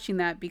want you watching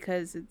that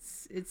because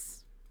it's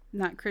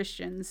not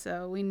Christian."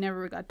 So we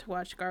never got to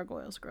watch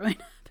gargoyles growing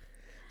up.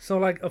 So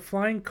like a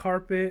flying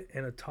carpet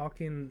and a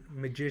talking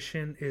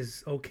magician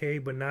is okay,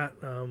 but not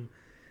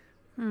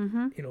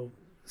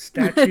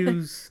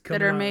statues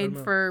that are made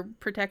for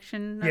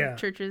protection of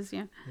churches.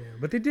 Yeah,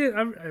 but they did.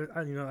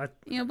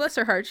 Bless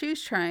her heart, she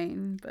was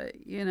trying, but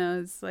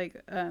it's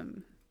like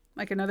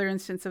another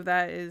instance of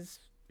that is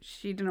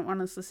she didn't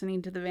want us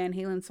listening to the Van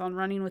Halen song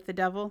 "Running with the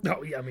Devil."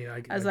 Oh yeah, I mean,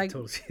 I was like,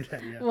 totally see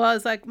that. Yeah. Well, I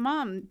was like,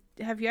 "Mom,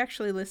 have you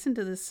actually listened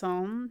to this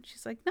song?"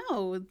 She's like,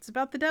 "No, it's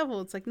about the devil."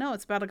 It's like, "No,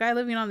 it's about a guy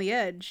living on the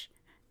edge."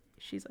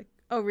 She's like,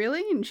 oh,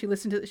 really? And she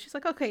listened to it. She's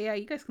like, okay, yeah,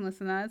 you guys can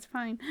listen to that. It's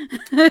fine.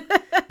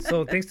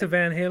 So thanks to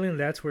Van Halen,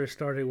 that's where it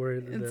started. Where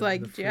It's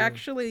like, did you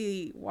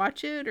actually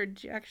watch it or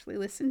did you actually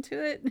listen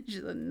to it? And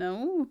she's like,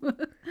 no.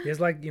 It's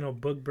like,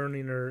 book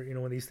burning, or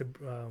when they used to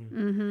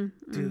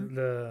do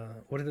the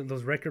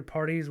those record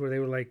parties where they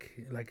were like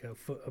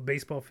a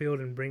baseball field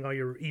and bring all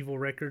your evil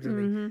records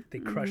and they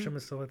crush them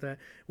and stuff like that.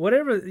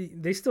 Whatever,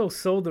 they still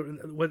sold the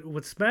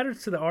what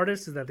matters to the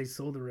artist is that they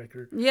sold the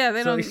record. Yeah,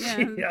 they don't.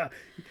 Yeah.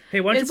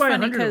 Hey, why don't you buy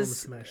 100 of them and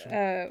smash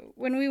it?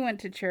 When we went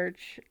to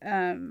church,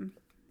 and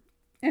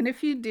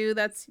if you do,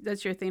 that's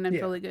your thing. I'm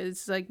totally good.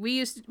 It's like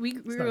we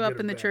grew up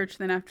in the church.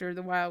 Then after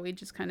the while, we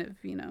just kind of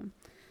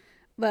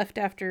left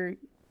after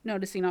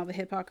noticing all the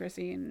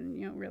hypocrisy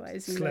and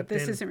realizing that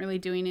this isn't really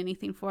doing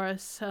anything for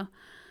us. So,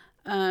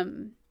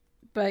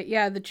 but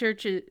yeah, the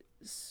churches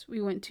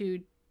we went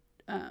to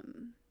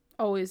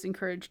always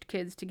encouraged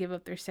kids to give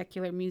up their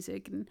secular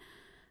music, and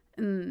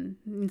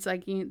it's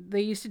like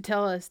they used to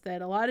tell us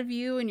that a lot of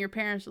you and your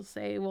parents will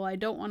say, well, I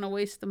don't want to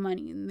waste the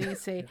money, and they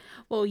say,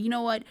 well, you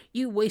know what,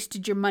 you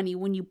wasted your money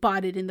when you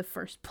bought it in the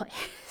first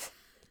place.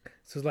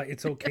 So it's like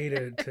it's okay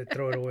to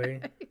throw it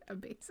away. Yeah,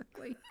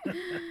 basically.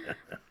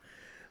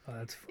 Oh,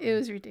 that's funny. It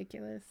was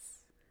ridiculous.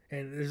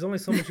 And there's only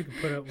so much you can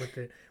put up with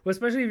it. Well,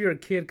 especially if you're a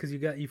kid, because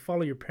you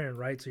follow your parent,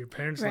 right? So your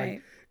parents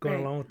like going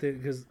along with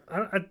it. Because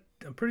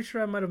I'm pretty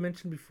sure I might have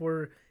mentioned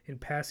before in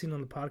passing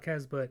on the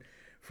podcast, but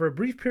for a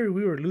brief period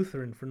we were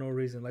Lutheran for no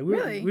reason. Like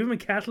we've been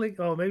Catholic.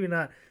 Oh, maybe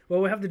not.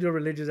 Well, we have to do a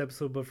religious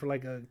episode, but for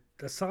like a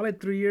solid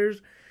 3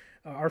 years,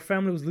 our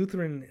family was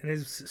Lutheran, and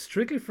it's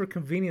strictly for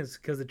convenience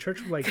because the church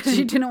was like. Because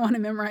you didn't want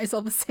to memorize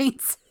all the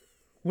saints.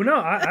 Well, no,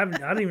 I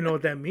don't even know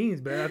what that means,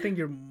 but I think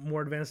you're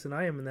more advanced than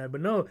I am in that.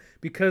 But no,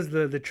 because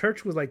the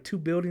church was like 2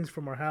 buildings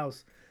from our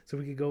house, so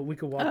we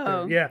could walk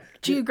there. Yeah,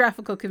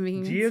 geographical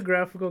convenience.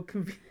 Geographical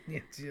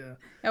convenience, yeah.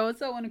 Yeah,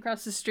 what's that one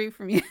across the street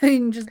from you? You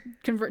can just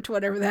convert to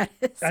whatever that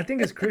is. I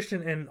think it's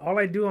Christian, and all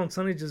I do on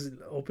Sunday is just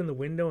open the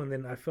window, and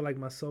then I feel like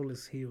my soul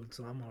is healed,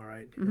 so I'm all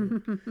right.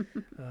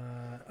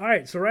 All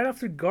right, so right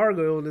after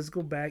Gargoyle, let's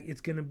go back.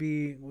 It's gonna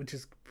be, which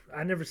is.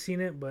 I never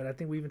seen it, but I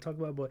think we even talked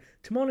about it, but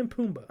Timon and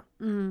Pumbaa.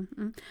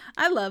 Mm-hmm.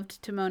 I loved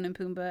Timon and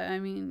Pumbaa. I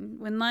mean,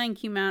 when Lion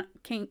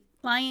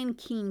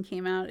King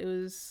came out, it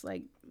was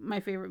like my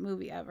favorite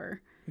movie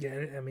ever.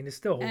 Yeah, I mean, it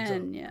still holds up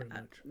pretty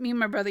much. Me and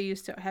my brother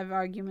used to have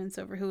arguments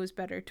over who was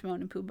better, Timon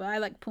and Pumbaa. I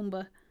like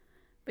Pumbaa,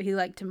 but he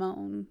liked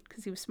Timon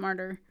because he was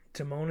smarter.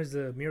 Timon is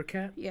the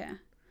meerkat? Yeah.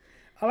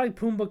 I like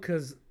Pumbaa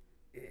because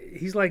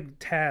he's like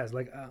Taz.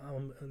 Like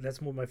that's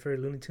one of my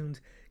favorite Looney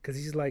Tunes because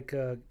he's like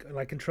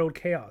controlled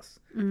chaos.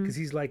 Because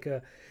he's like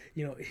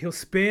he'll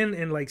spin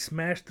and like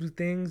smash through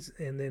things,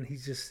 and then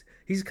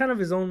he's kind of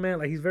his own man.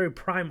 Like he's very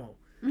primal.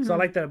 So I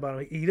like that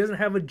about him. He doesn't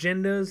have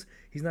agendas.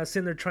 He's not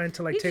sitting there trying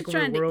to take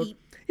over the world.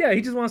 Yeah,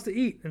 he just wants to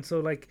eat, and so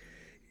like.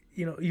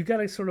 You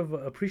gotta sort of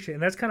appreciate,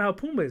 and that's kind of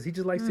how Pumbaa is. He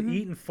just likes to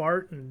eat and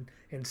fart and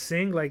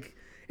sing, like,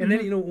 and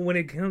then when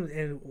it comes,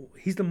 and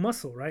he's the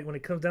muscle, right? When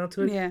it comes down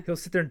to it, he'll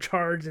sit there and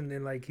charge, and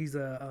then like he's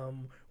a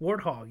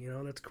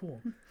warthog. That's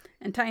cool.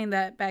 And tying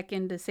that back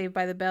into Saved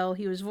by the Bell,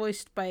 he was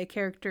voiced by a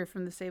character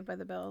from the Saved by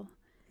the Bell.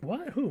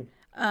 What? Who?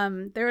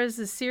 There was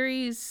a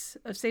series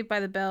of Saved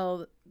by the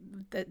Bell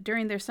that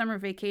during their summer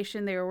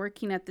vacation they were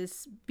working at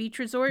this beach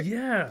resort.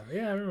 Yeah, I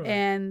remember.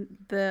 And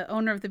the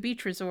owner of the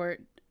beach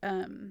resort.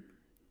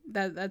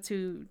 That's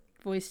who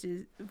voiced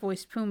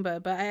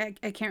Pumbaa, but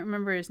I can't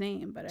remember his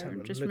name. But I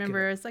just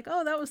remember it's like,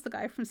 oh, that was the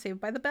guy from Saved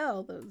by the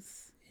Bell.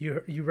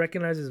 You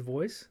recognize his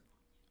voice?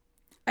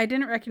 I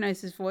didn't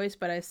recognize his voice,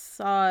 but I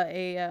saw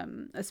a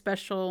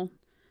special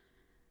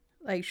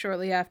like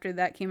shortly after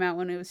that came out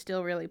when it was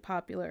still really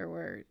popular,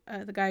 where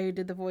the guy who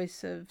did the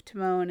voice of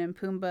Timon and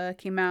Pumbaa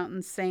came out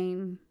and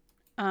sang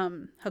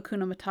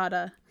Hakuna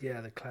Matata.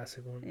 Yeah, the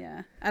classic one.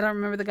 Yeah, I don't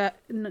remember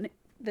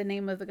the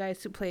name of the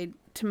guys who played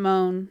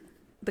Timon.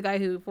 The guy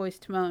who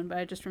voiced Timon, but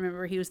I just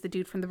remember he was the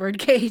dude from the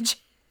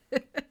Birdcage.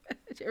 Did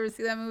you ever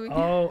see that movie?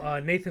 Oh,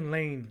 Nathan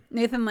Lane.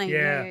 Nathan Lane.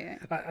 Yeah.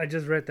 I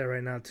just read that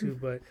right now too.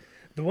 But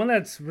the one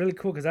that's really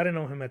cool, because I didn't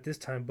know him at this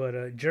time,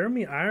 but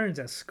Jeremy Irons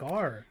as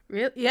Scar.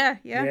 Really? Yeah.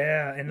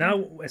 Yeah, and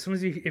now as soon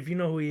as if you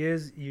know who he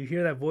is, you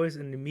hear that voice,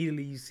 and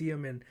immediately you see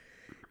him, and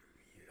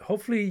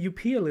hopefully you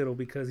pee a little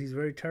because he's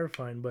very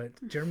terrifying. But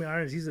Jeremy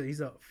Irons,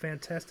 he's a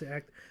fantastic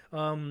actor.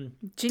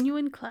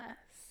 Genuine class.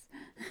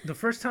 The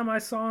first time I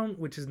saw him,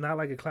 which is not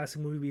like a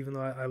classic movie, even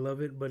though I love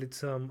it, but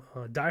it's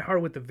Die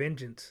Hard with a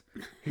Vengeance.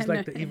 He's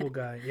like the evil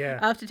guy. Yeah.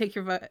 I'll have to take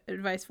your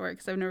advice for it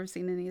because I've never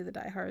seen any of the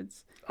Die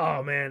Hards.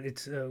 Oh man,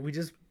 it's we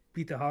just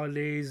beat the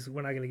holidays.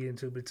 We're not gonna get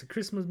into it, but it's a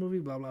Christmas movie.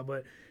 Blah blah.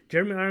 But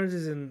Jeremy Irons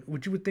is in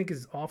what you would think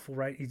is awful,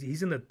 right?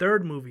 He's in the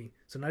third movie,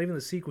 so not even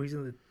the sequel. He's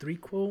in the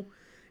threequel,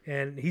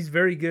 and he's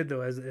very good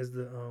though. As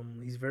the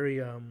he's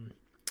very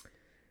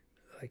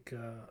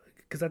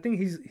because I think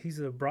he's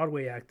a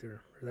Broadway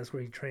actor. That's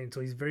where he trained, so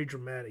he's very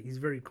dramatic. He's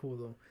very cool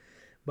though.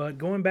 But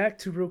going back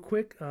to real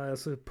quick,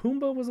 so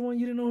Pumbaa was the one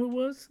you didn't know who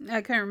it was?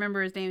 I can't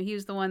remember his name. He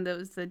was the one that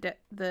was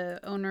the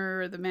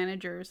owner or the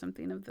manager or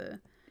something of the.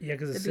 Yeah,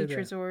 because the it said beach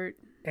that. resort.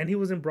 And he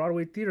was in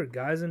Broadway theater,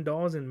 Guys and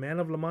Dolls and Man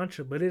of La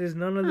Mancha. But it is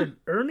none other than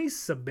Ernie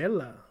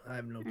Sabella. I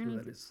have no clue who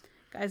that is.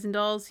 Guys and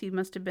Dolls, he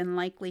must have been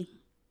likely.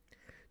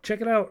 Check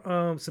it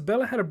out.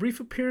 Sabella had a brief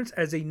appearance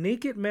as a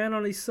naked man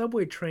on a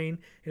subway train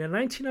in a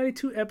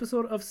 1992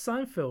 episode of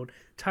Seinfeld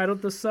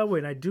titled The Subway.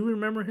 And I do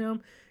remember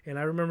him, and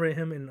I remember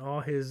him in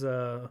all his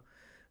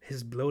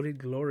bloated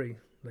glory,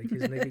 like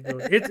his naked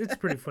glory. It's a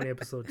pretty funny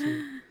episode,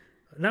 too.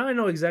 Now I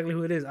know exactly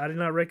who it is. I did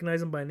not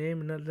recognize him by name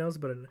and nothing else,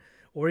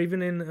 or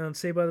even in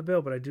Saved by the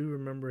Bell, but I do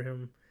remember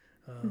him.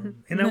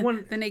 And that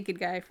one, the naked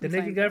guy from the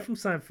naked Seinfeld. guy from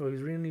Seinfeld. He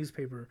was reading a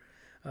newspaper,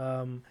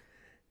 and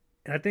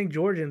I think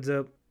George ends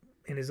up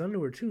in his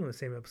underwear too in the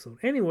same episode.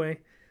 Anyway,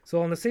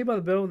 so on the Saved by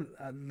the Bell,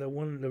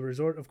 the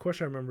resort, of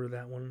course I remember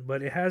that one,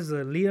 but it has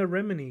Leah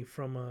Remini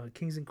from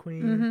Kings and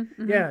Queens.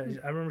 Yeah,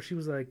 I remember she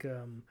was like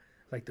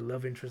the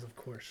love interest, of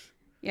course.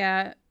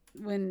 Yeah,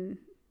 when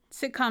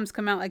sitcoms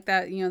come out like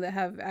that, that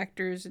have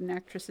actors and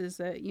actresses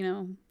that,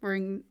 were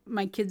in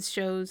my kids'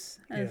 shows.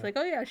 And it's like,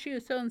 oh yeah, she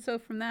was so-and-so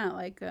from that.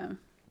 Like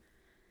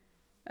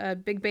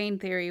Big Bang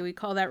Theory, we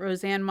call that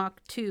Roseanne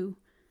Mach 2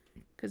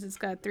 because it's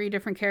got 3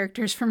 different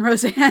characters from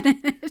Roseanne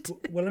in it.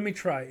 Well, let me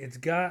try. It's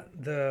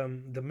got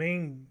the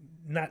main,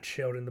 not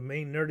Sheldon, the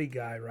main nerdy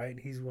guy, right?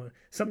 He's one.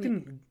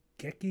 Something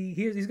Gecky.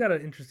 He's got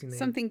an interesting name.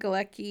 Something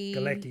Galecki.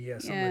 Galecki, yeah,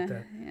 something like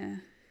that. Yeah.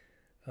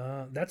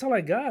 That's all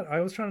I got. I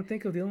was trying to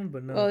think of the other one,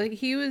 but no. Well,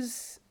 he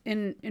was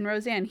in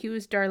Roseanne. He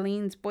was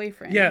Darlene's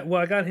boyfriend. Yeah,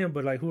 well, I got him,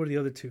 but like, who are the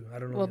other 2? I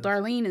don't know. Well,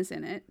 Darlene is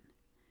in it.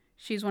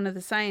 She's one of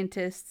the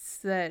scientists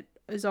that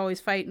is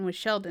always fighting with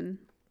Sheldon.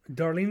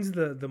 Darlene's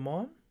the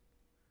mom?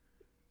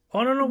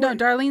 Oh, no, No, wait.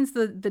 Darlene's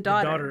the daughter. The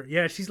daughter.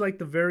 Yeah, she's like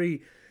the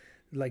very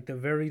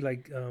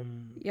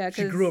yeah,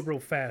 she grew up real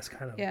fast,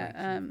 kind of.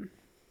 Yeah. Like,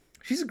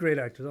 she's a great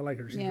actress. I like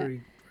her. She's very,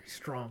 very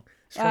strong.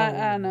 I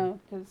don't know,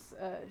 because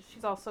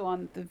she's also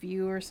on The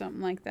View or something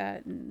like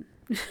that, and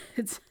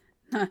it's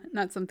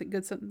not something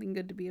good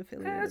to be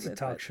affiliated with. It's a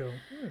talk show.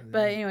 Yeah,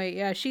 but anyway,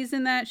 yeah, she's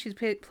in that. She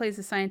plays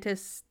a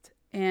scientist,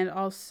 and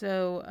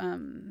also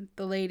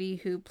the lady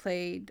who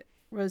played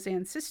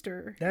Roseanne's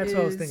sister. That's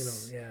what I was thinking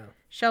of. Yeah.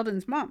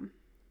 Sheldon's mom.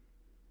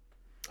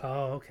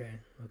 Oh, okay.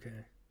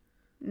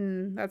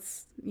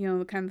 That's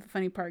kind of the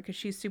funny part, because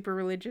she's super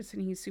religious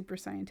and he's super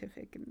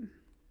scientific, and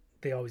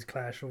they always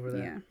clash over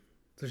that. Yeah.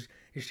 So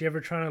is she ever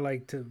trying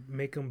to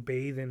make him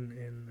bathe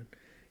in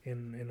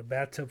a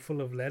bathtub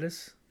full of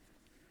lettuce?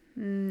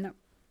 No.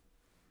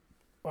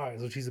 All right,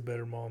 so she's a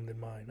better mom than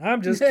mine.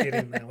 I'm just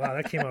kidding. Wow,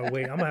 that came out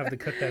way. I'm gonna have to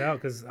cut that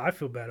out because I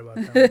feel bad about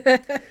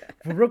that.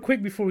 But real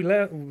quick before we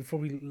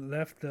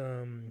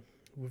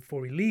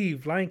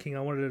leave Lion King,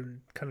 I wanted to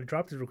kind of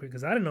drop this real quick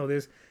because I didn't know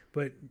this.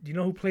 But do you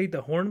know who played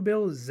the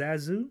Hornbill,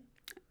 Zazu?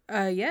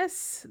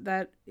 Yes,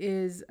 that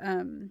is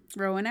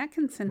Rowan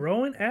Atkinson.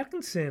 Rowan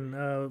Atkinson,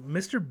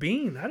 Mr.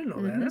 Bean. I didn't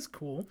know that. That's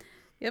cool.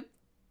 Yep,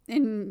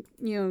 and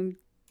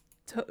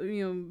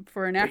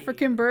for an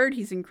African bird,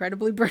 he's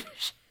incredibly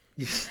British.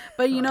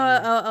 But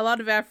a lot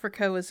of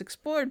Africa was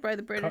explored by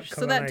the British,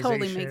 so that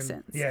totally makes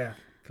sense. Yeah,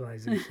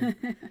 colonization.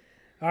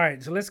 All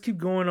right, so let's keep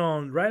going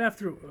on. Right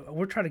after,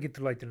 we're trying to get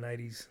through like the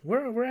 90s.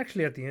 We're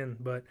actually at the end,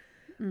 but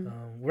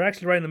we're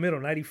actually right in the middle.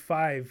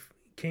 95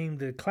 came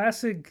the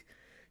classic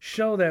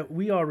show that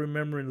we all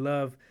remember and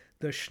love,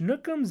 the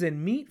Schnookums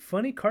and Meat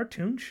Funny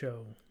Cartoon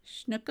Show.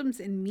 Schnookums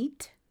and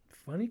Meat?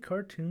 Funny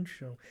Cartoon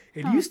Show.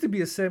 It used to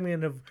be a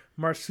segment of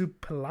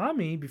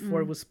Marsupilami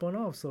before it was spun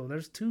off. So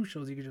there's 2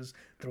 shows you could just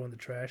throw in the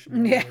trash.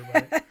 And yeah.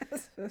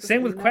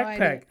 Same with Quack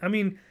Pack. I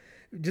mean,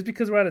 just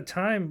because we're out of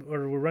time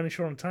or we're running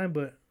short on time,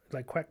 but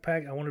like Quack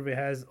Pack, I wonder if it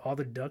has all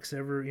the ducks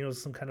ever,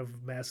 some kind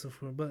of massive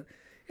food. But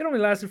it only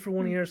lasted for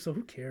 1 year, so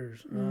who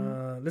cares?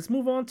 Let's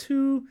move on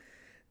to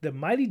the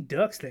Mighty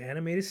Ducks, the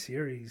animated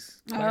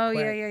series. Quack,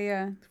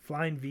 yeah.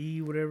 Flying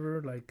V,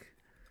 whatever.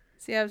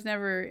 See, I was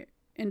never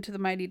into the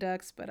Mighty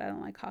Ducks, but I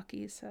don't like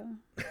hockey, so.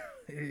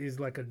 It's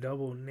like a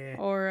double nah.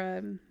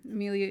 Or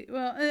Emilio.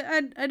 Well,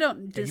 I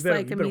don't Yeah,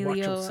 dislike you better watch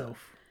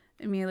yourself.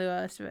 Emilio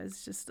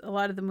Estevez. Just a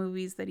lot of the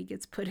movies that he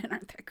gets put in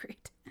aren't that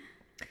great.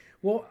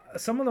 Well,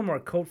 some of them are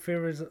cult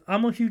favorites.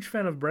 I'm a huge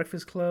fan of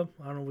Breakfast Club.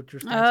 I don't know what your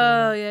stance is.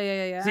 Oh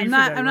yeah. So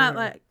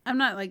I'm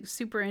not like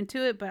super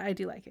into it, but I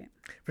do like it.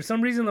 For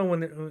some reason though,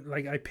 when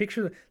I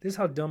picture this is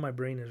how dumb my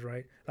brain is,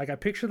 right? Like I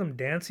picture them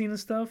dancing and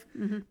stuff,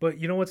 but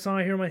you know what song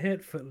I hear in my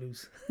head?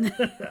 Footloose.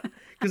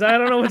 Because I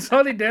don't know what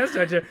song they dance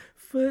to. I just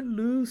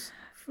Footloose.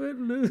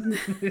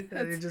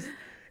 That's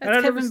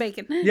Kevin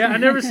Bacon. Yeah, I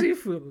never see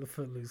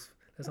Footloose.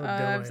 That's how dumb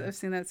I am. I've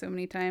seen that so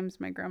many times.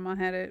 My grandma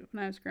had it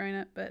when I was growing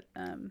up, but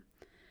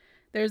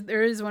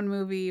there is one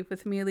movie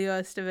with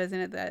Emilio Estevez in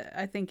it that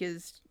I think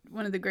is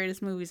one of the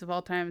greatest movies of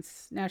all time.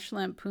 It's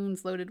National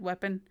Lampoon's Loaded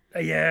Weapon.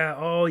 Yeah.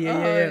 Oh,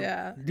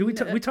 yeah. We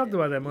talked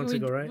about that months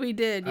ago, right? We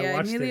did, yeah.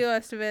 Emilio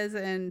Estevez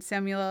and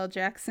Samuel L.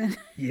 Jackson.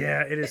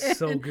 Yeah, it is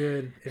so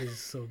good. It is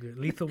so good.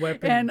 Lethal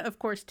Weapon. And, of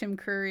course, Tim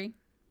Curry.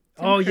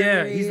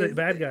 Yeah, he's the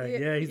bad guy.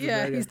 Yeah, he's the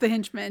bad guy. He's the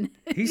henchman.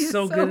 He's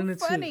so good in it,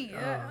 too. Funny.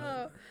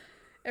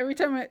 Every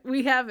time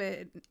we have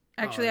it,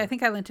 actually, I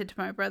think I lent it to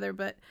my brother,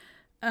 but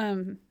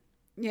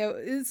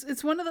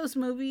It's one of those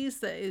movies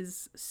that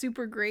is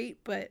super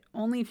great, but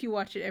only if you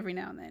watch it every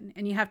now and then,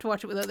 and you have to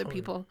watch it with other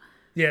people.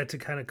 Yeah, to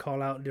kind of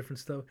call out different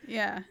stuff.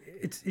 Yeah,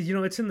 It's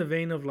it's in the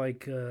vein of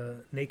like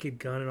Naked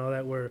Gun and all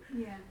that. Where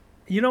yeah,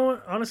 you know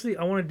what? Honestly,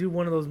 I want to do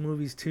one of those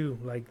movies too.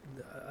 Like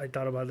I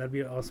thought about that'd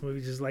be an awesome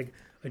movie. Just like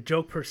a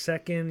joke per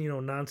second,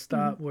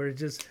 nonstop. Where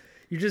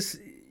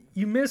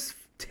you miss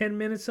 10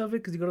 minutes of it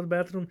because you go to the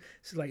bathroom.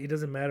 It's like it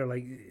doesn't matter.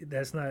 Like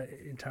that's not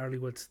entirely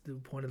what's the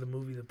point of the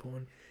movie. The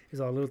point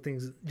is all little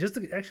things.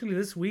 Actually,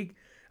 this week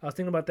I was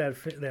thinking about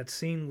that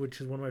scene,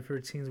 which is one of my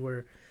favorite scenes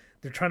where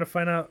they're trying to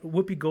find out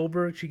Whoopi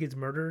Goldberg. She gets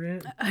murdered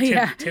in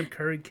it. Tim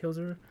Curry kills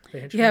her.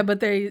 Yeah, but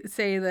they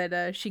say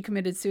that she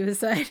committed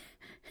suicide.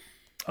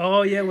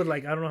 Oh yeah, with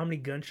like I don't know how many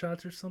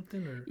gunshots or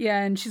something. Or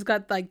yeah, and she's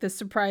got like this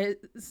surprise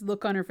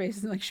look on her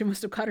face, and like she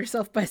must have caught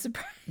herself by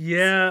surprise.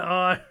 Yeah, oh,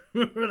 I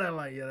remember that.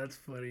 Like, yeah, that's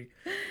funny.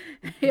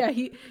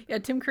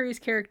 Tim Curry's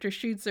character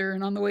shoots her,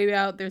 and on the way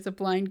out, there's a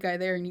blind guy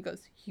there, and he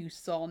goes, "You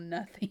saw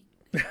nothing."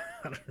 I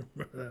don't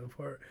remember that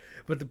part,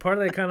 but the part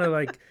that I kind of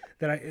like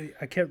that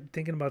I kept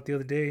thinking about the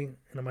other day,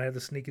 and I might have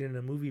to sneak it in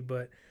a movie,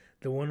 but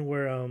the one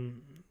where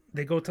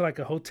they go to like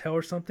a hotel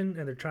or something,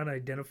 and they're trying to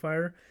identify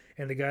her,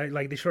 and the guy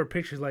like they show her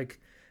pictures like.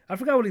 I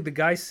forgot what the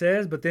guy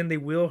says, but then they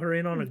wheel her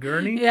in on a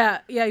gurney. Yeah.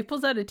 He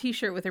pulls out a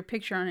T-shirt with her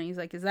picture on it. He's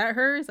like, "Is that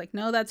her?" He's like,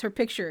 "No, that's her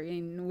picture."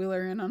 And wheel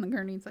her in on a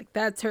gurney. He's like,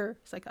 "That's her."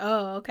 It's like,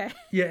 "Oh, okay."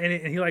 Yeah,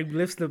 and he like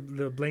lifts the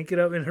blanket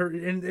up,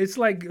 and it's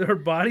like her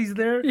body's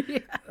there. Yeah.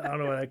 I don't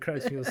know why that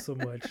cracks me up so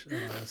much. Oh,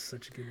 that's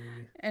such a good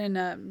movie.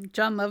 And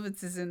John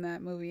Lovitz is in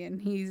that movie, and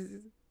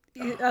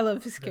I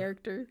love his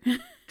character.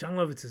 John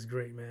Lovitz is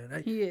great,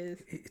 man. He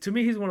is. To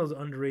me, he's one of those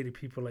underrated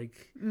people.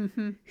 Like,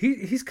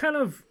 he's kind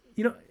of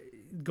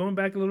going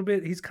back a little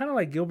bit, he's kind of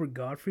like Gilbert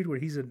Gottfried, where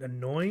he's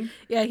annoying.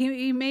 Yeah,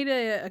 he made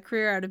a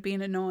career out of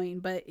being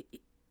annoying, but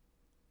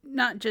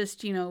not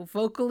just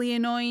vocally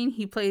annoying.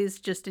 He plays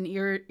just an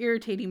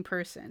irritating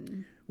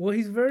person. Well,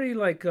 he's very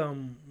like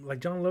John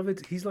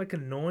Lovitz. He's like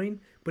annoying,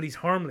 but he's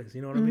harmless.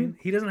 You know what I mean?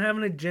 He doesn't have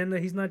an agenda.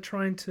 He's not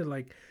trying to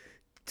like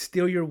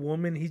steal your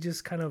woman. He's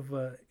just kind of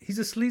he's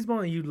a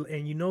sleazeball,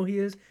 and you know he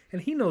is,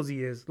 and he knows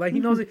he is. Like he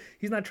knows it.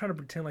 He's not trying to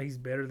pretend like he's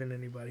better than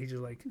anybody. He's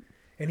just like.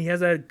 And he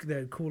has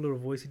that cool little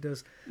voice he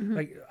does.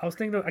 Like I was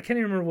thinking, I can't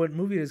even remember what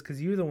movie it is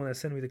because you're the one that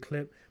sent me the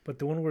clip. But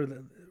the one where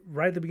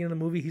right at the beginning of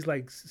the movie, he's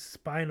like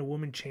spying a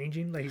woman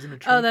changing, like he's in a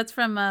tree. Oh, that's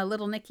from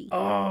Little Nicky.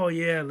 Oh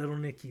yeah, Little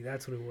Nicky.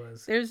 That's what it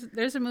was.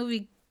 There's a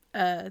movie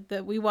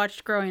that we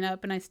watched growing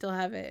up, and I still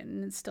have it,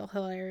 and it's still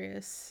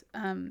hilarious.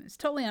 It's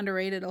totally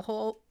underrated.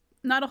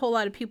 Not a whole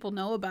lot of people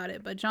know about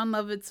it, but John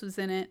Lovitz was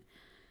in it.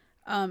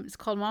 It's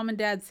called Mom and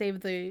Dad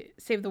Save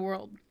the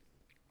World.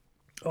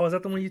 Oh, is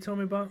that the one you told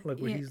me about? Like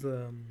where he's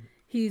the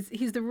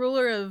he's the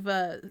ruler of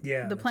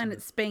the planet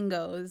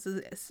Spango.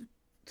 It's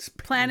a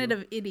planet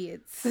of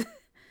idiots.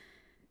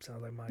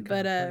 Sounds like my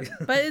kind of place.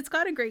 But it's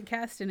got a great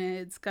cast in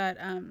it. It's got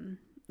John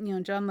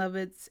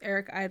Lovitz,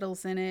 Eric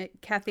Idle's in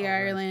it, Kathy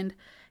Ireland. Nice.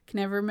 Can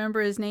never remember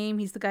his name.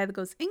 He's the guy that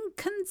goes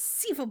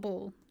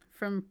inconceivable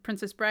from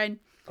Princess Bride.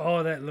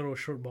 Oh, that little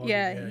short ball.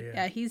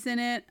 Yeah, he's in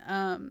it.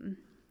 I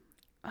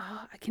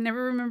can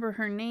never remember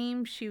her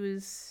name. She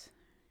was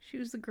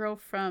the girl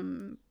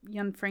from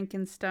Young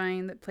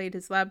Frankenstein that played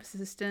his lab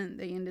assistant.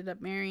 They ended up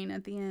marrying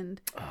at the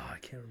end. Oh, I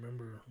can't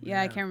remember.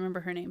 Yeah, I can't remember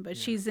her name, but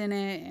she's in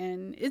it,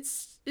 and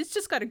it's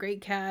just got a great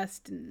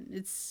cast, and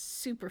it's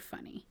super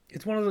funny.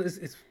 It's one of those.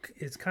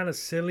 It's kind of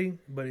silly,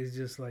 but it's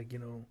just like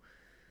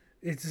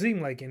it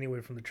seemed like anyway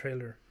from the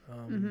trailer.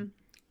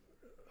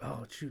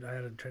 Oh shoot, I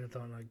had a train of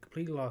thought and I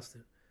completely lost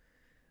it.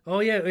 Oh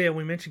yeah.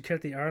 We mentioned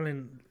Kathy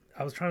Ireland.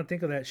 I was trying to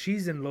think of that.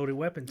 She's in Loaded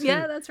Weapon too.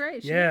 Yeah, that's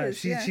right.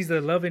 She's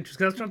the love interest.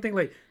 Cause I was trying to think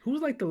like who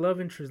was like the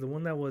love interest, the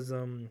one that was I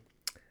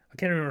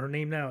can't remember her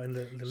name now. In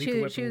the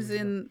Lethal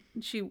Weapon.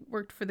 She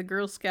worked for the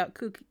Girl Scout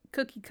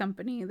cookie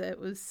company that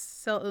was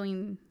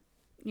selling,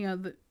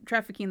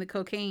 trafficking the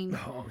cocaine.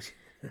 Oh,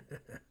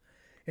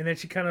 and then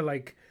she kind of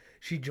like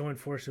she joined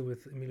forces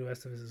with Emilio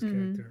Estevez's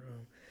character.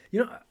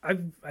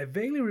 I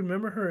vaguely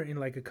remember her in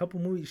like a couple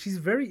movies. She's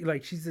very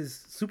like she's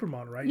this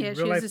supermodel, right? Yeah,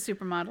 she's a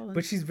supermodel.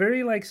 But she's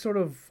very like sort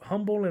of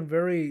humble and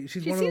very.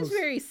 She seems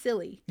very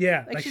silly.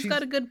 Yeah, like she's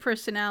got a good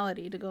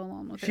personality to go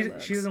along with her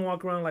looks. She doesn't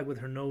walk around like with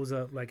her nose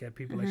up like at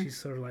people. Like she's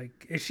sort of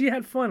like she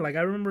had fun. Like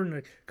I remember in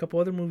a couple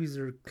other movies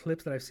or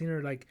clips that I've seen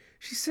her like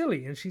she's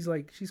silly and she's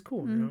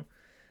cool, So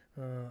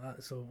I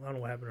don't know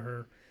what happened to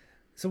her.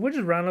 So we'll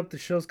just round up the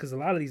shows because a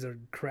lot of these are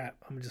crap.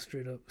 I'm just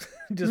straight up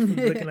just from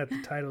looking at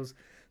the titles.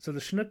 So the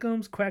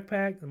Schnookums, Quack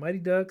Pack, the Mighty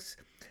Ducks.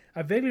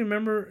 I vaguely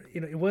remember,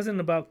 it wasn't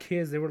about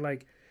kids. They were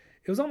like,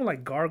 it was almost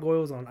like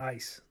gargoyles on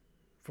ice,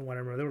 from what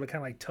I remember. They were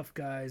kind of like tough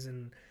guys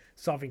and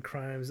solving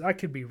crimes. I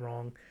could be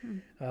wrong.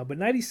 But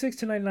 96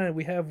 to 99,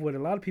 we have what a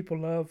lot of people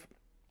love,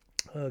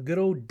 good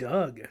old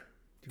Doug. Do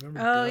you remember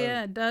Doug? Oh,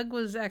 yeah. Doug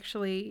was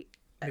actually...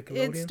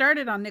 It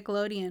started on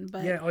Nickelodeon,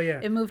 but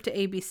it moved to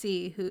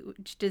ABC,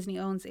 which Disney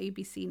owns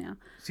ABC now.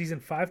 Season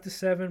 5 to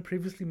 7,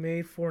 previously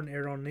made for and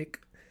aired on Nick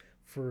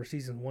for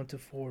seasons 1 to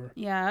 4.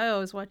 Yeah, I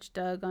always watched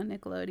Doug on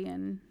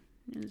Nickelodeon.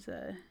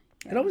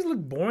 It always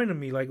looked boring to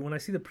me. Like when I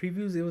see the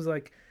previews, it was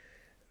like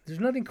there's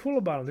nothing cool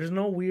about them. There's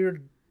no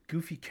weird,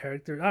 goofy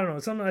character. I don't know.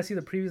 Sometimes I see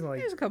the previews and like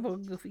There's a couple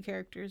of goofy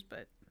characters,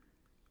 but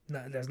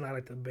that's not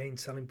like the main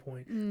selling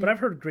point. But I've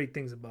heard great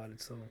things about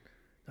it, so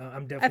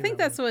I'm definitely. I think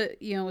that's what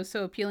was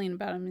so appealing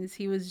about him is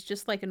he was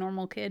just like a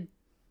normal kid.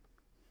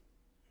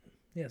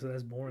 Yeah, so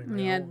that's boring. And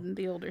you had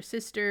the older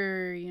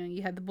sister.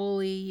 You had the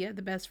bully. You had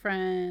the best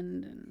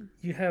friend. And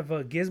you have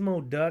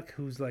Gizmo Duck,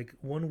 who's like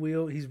one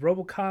wheel. He's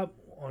RoboCop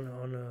on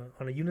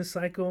a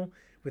unicycle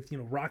with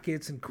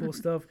rockets and cool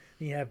stuff.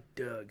 And you have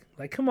Doug.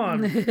 Like, come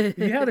on,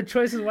 you have the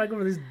choices like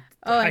over this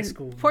high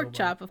school. Pork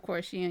Chop, of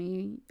course.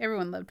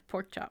 Everyone loved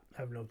Pork Chop.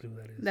 I have no clue who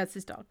that is. That's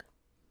his dog.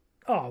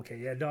 Oh, okay,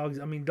 yeah, dogs.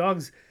 I mean,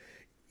 dogs.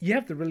 You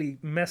have to really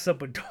mess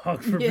up a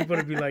dog for people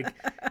to be like,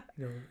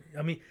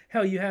 I mean,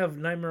 hell, you have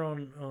Nightmare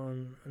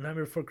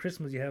Before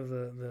Christmas. You have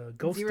the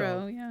ghost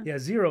Zero, dog. yeah. Yeah,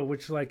 Zero,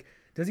 which like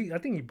does he? I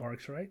think he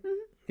barks, right?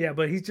 Mm-hmm. Yeah,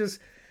 but he's just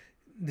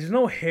there's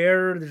no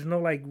hair. There's no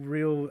like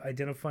real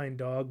identifying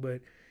dog.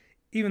 But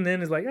even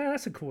then, it's like,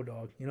 that's a cool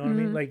dog. You know what I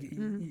mean? Like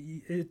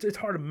it's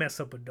hard to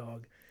mess up a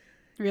dog.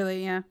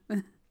 Really, yeah.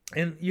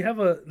 And you have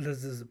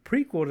there's a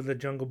prequel to the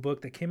Jungle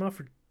Book that came out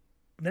for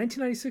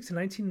 1996 to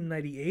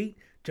 1998.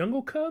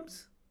 Jungle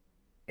Cubs.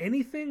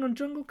 Anything on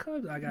Jungle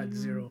Cubs? I got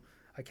zero.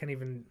 I can't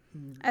even.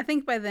 I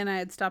think by then I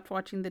had stopped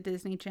watching the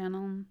Disney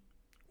Channel.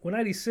 Well,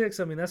 96.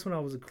 I mean, that's when I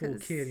was a cool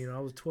kid. I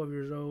was 12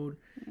 years old,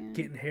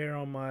 getting hair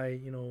on my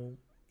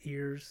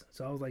ears.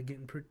 So I was like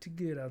getting pretty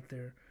good out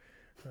there.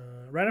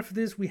 Right after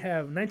this, we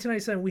have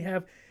 1997. We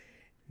have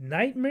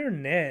Nightmare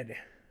Ned.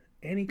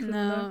 Any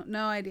clue?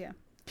 No idea.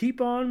 Keep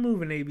on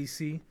moving,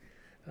 ABC.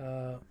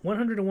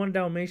 101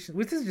 Dalmatians.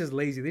 Which is just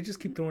lazy. They just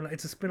keep throwing.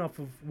 It's a spinoff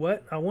of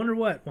what? I wonder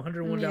what.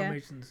 101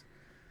 Dalmatians.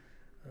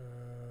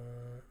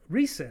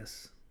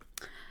 Recess.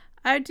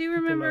 I do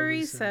remember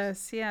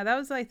Recess. Yeah, that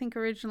was I think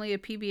originally a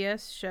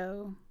PBS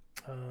show.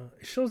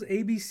 It shows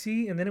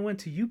ABC and then it went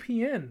to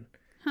UPN.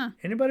 Huh.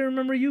 Anybody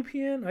remember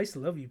UPN? I used to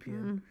love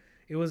UPN.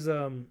 It was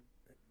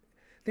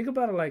think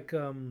about it like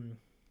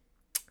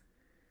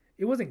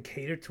it wasn't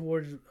catered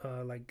towards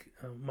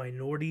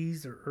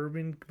minorities or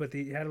urban, but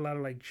they had a lot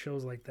of like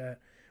shows like that,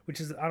 which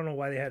is I don't know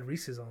why they had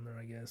Recess on there,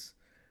 I guess.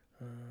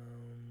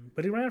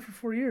 But it ran for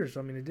 4 years.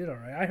 So, I mean, it did all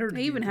right. I heard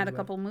they even had a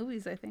couple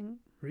movies, I think.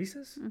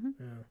 Recess? Mm-hmm.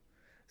 Yeah.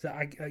 So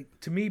I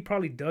to me,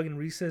 probably Doug and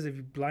Recess, if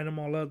you line them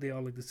all up, they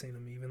all look the same to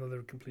me, even though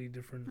they're completely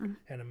different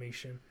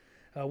animation.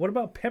 What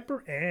about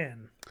Pepper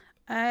Ann?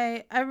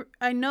 I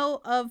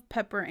know of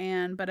Pepper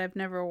Ann, but I've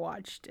never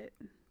watched it.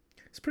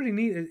 It's pretty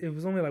neat. It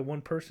was only like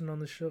one person on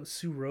the show,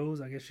 Sue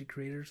Rose. I guess she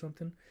created or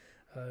something.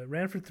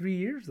 Ran for 3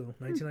 years though,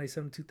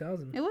 1997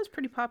 2000. It was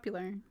pretty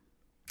popular.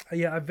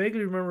 Yeah, I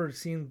vaguely remember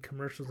seeing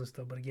commercials and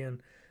stuff, but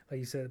again, like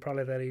you said,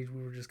 probably at that age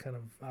we were just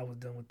I was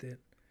done with it.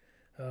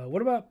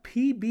 What about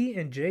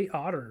PB&J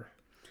Otter?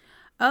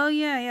 Oh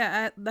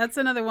yeah. That's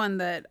another one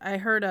that I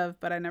heard of,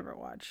 but I never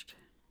watched.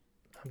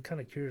 I'm kind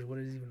of curious what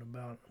it's even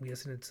about. I'm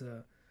guessing it's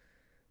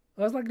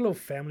like a little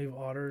family of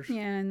otters.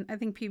 Yeah, and I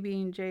think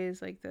PB&J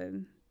is like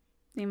the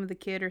name of the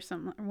kid or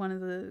something, or one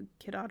of the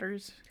kid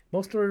otters.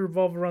 Most stories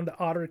revolve around the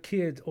otter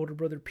kids: older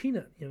brother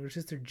Peanut, younger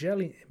sister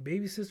Jelly, and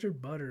baby sister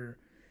Butter.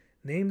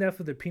 Named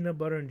after the peanut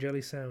butter and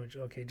jelly sandwich.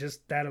 Okay,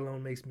 just that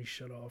alone makes me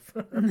shut off.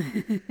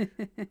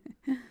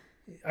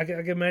 I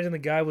can imagine the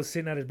guy was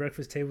sitting at his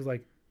breakfast table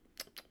like,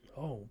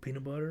 oh,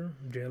 peanut butter,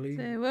 jelly.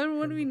 So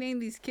what do we name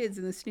these kids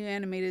in this new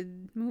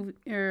animated movie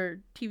or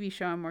TV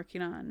show I'm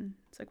working on?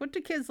 It's like, what do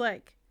kids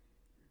like?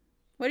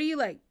 What do you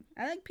like?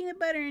 I like peanut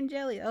butter and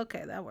jelly.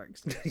 Okay, that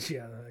works.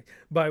 Yeah,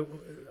 by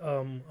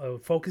a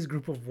focus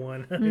group of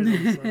one.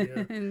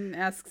 And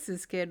asks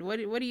his kid, what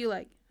do you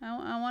like?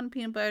 I want a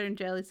peanut butter and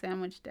jelly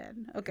sandwich, Dad.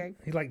 Okay.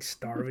 He's like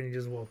starving. He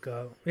just woke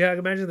up. Yeah, I can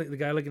imagine the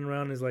guy looking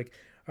around is like,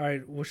 all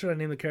right, what should I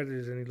name the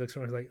characters? And he looks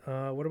around. He's like,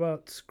 what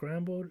about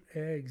scrambled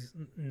eggs?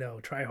 No,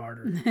 try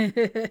harder.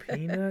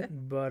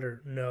 Peanut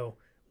butter. No,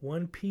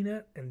 one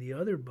peanut and the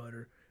other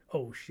butter.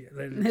 Oh shit!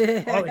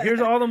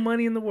 Here's all the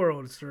money in the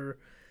world, sir.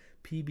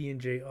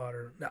 PB&J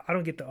Otter. Now, I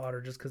don't get the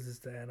otter just because it's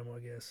the animal, I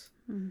guess.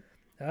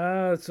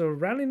 So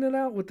rounding it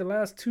out with the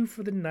last two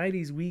for the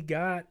 90s, we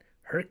got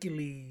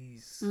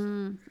Hercules.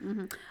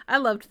 I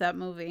loved that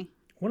movie.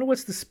 Wonder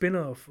what's the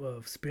spin-off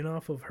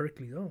of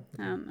Hercules. Oh,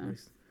 okay, I don't know.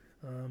 Nice.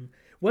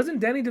 Wasn't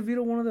Danny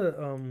DeVito one of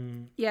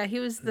the Yeah, he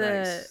was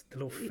the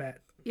little fat.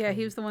 Yeah,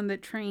 he was the one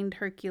that trained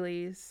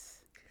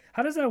Hercules.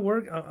 How does that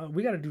work?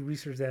 We got to do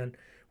research then.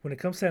 When it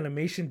comes to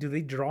animation, do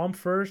they draw him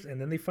first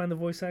and then they find the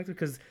voice actor?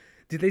 Because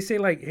did they say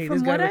like, hey,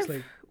 this guy looks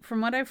like...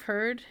 From what I've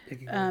heard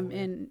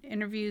in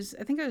interviews,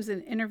 I think it was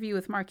an interview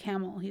with Mark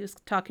Hamill. He was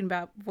talking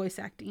about voice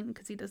acting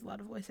because he does a lot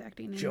of voice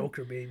acting.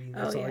 Joker, baby.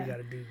 That's all you got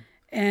to do.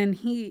 And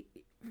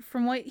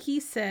from what he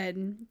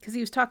said, because he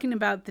was talking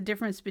about the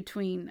difference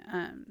between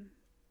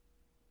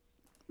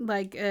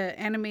like an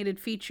animated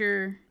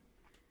feature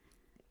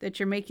that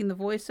you're making the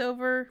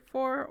voiceover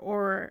for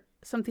or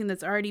something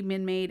that's already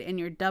been made and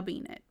you're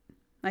dubbing it.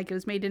 Like it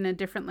was made in a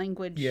different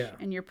language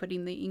and you're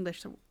putting the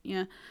English,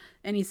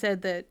 and he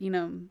said that,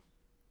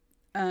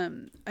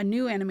 a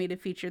new animated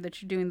feature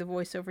that you're doing the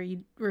voiceover,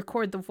 you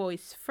record the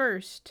voice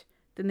first,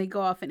 then they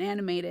go off and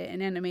animate it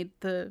and animate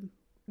the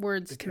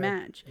words to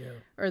match,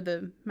 or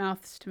the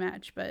mouths to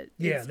match. But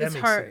it's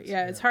hard. Sense.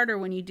 Yeah, it's harder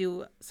when you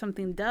do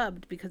something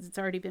dubbed because it's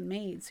already been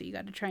made. So you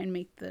got to try and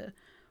make the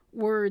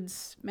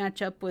words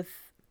match up with,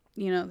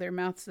 their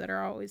mouths that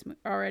are always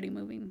already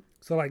moving.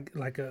 So like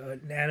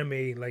an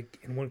anime, like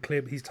in one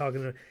clip, he's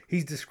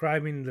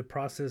describing the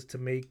process to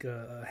make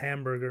a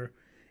hamburger,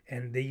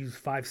 and they use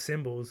 5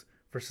 symbols.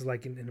 Versus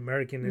like in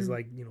American is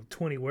like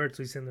 20 words,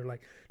 so he's in there like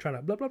trying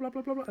to blah blah blah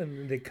blah blah blah,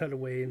 and they cut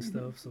away and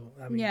stuff. So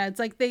I mean, it's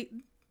like they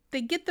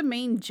get the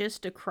main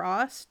gist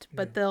across,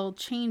 but they'll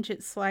change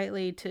it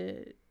slightly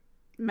to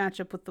match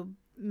up with the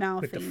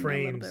mouthing with the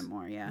frames a little bit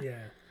more. Yeah.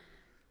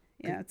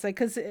 It's like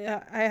because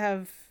I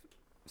have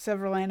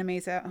several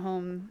animes at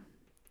home.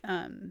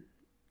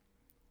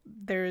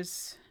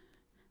 There's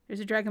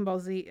a Dragon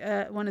Ball Z,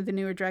 one of the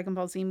newer Dragon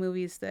Ball Z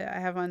movies that I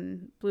have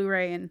on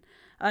Blu-ray, and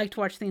I like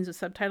to watch things with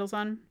subtitles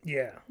on.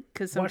 Yeah,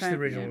 because watch the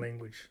original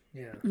language.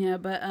 Yeah. Yeah,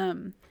 but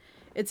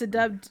it's a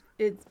dubbed.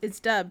 It's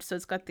dubbed, so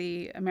it's got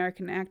the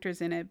American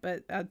actors in it.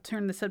 But I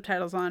turn the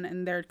subtitles on,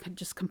 and they're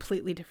just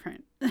completely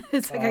different.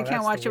 It's like I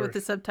can't watch it with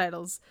the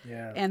subtitles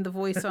and the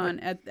voice on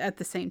at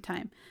the same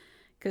time,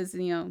 because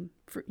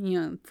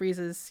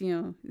Frieza's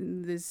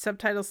the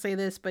subtitles say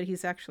this, but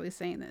he's actually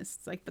saying this.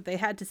 It's like, but they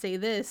had to say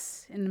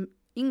this in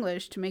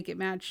English to make it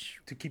match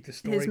to keep the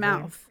story his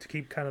mouth, to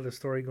keep kind of the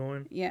story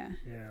going.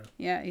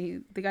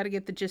 They got to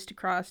get the gist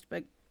across,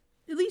 but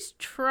at least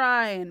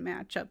try and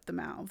match up the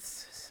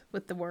mouths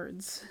with the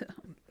words.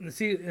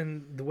 See,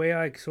 and the way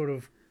I sort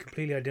of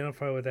completely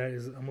identify with that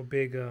is I'm a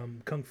big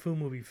kung fu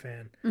movie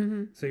fan.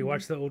 So you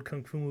watch the old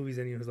kung fu movies,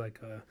 and he was like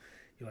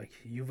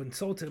you've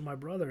insulted my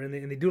brother, and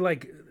they do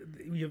like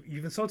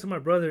you've insulted my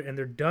brother, and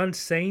they're done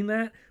saying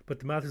that, but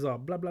the mouth is all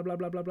blah blah blah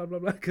blah blah blah blah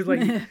blah, because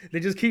like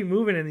they just keep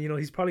moving, and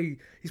he's probably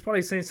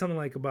saying something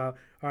like about,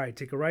 all right,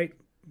 take a right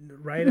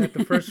at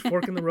the first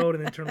fork in the road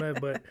and then turn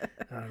left. But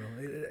I don't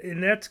know,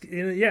 and that's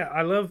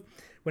I love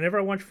whenever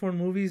I watch foreign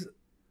movies,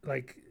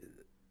 like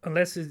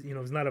unless it's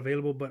it's not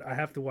available, but I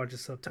have to watch it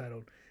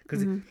subtitled.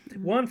 Because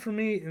one, for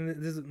me,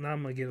 and this is, now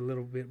I'm gonna get a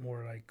little bit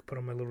more like put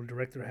on my little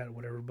director hat or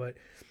whatever, but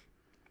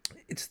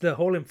it's the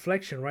whole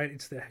inflection, right?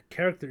 It's the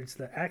character, it's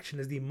the action,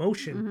 it's the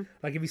emotion.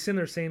 Like if he's sitting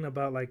there saying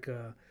about like,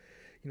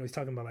 he's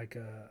talking about like,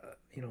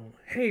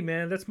 hey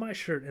man, that's my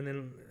shirt, and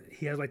then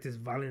he has like this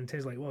violent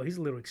intention, like, well, he's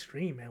a little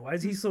extreme, man. Why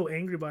is he so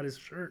angry about his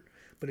shirt?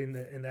 But in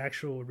the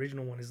actual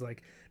original one is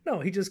like, no,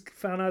 he just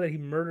found out that he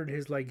murdered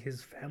his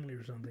family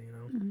or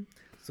something,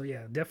 So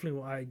yeah,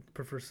 definitely I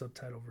prefer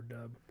subtitle over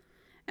dub.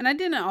 And I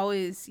didn't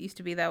always used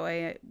to be that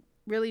way.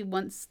 Really,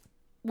 once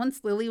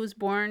Lily was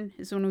born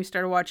is when we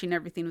started watching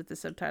everything with the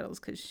subtitles,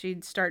 because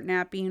she'd start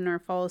napping or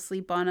fall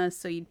asleep on us,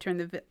 so you'd turn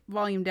the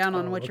volume down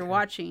on what you're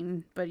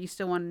watching, but you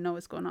still want to know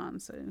what's going on,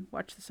 so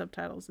watch the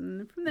subtitles,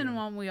 and from then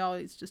on we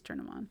always just turn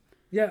them on.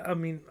 Yeah, I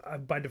mean,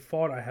 by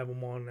default I have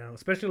them on now,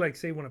 especially like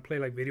say when I play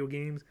like video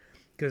games,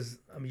 because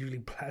I'm usually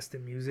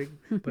blasting music,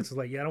 but it's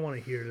like, I don't want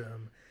to hear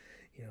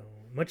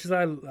much as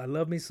I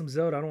love me some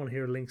Zelda, I don't want to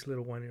hear Link's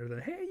little one ear, the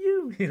hey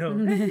you, hey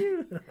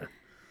you.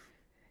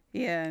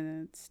 Yeah,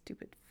 that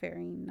stupid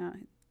fairy, not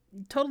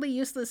totally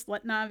useless.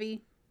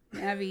 Navi,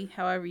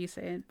 however you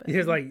say it. But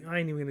he's like, I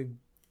ain't even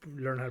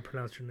gonna learn how to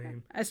pronounce your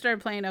name. I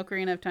started playing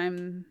Ocarina of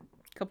Time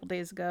a couple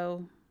days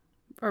ago,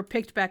 or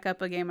picked back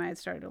up a game I had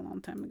started a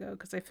long time ago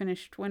because I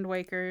finished Wind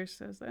Waker.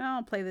 So I was like,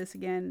 I'll play this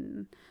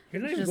again.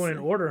 You're not even going in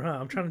order, huh?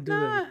 I'm trying to do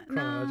the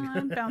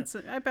chronology.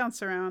 I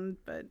bounce around,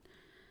 but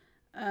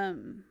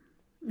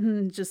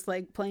just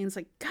like playing, it's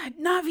like, God,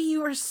 Navi,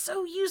 you are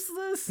so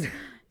useless.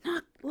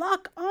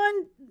 Lock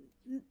on,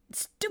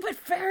 stupid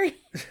fairy.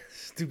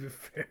 Stupid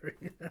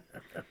fairy.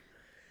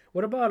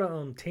 What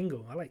about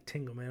Tingle? I like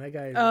Tingle, man. That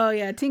guy. Oh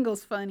yeah,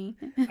 Tingle's funny.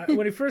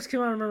 When he first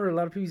came out, I remember a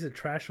lot of people used to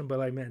trash him, but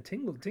like, man,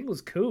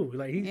 Tingle's cool.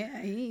 Like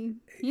he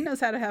knows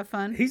how to have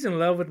fun. He's in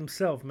love with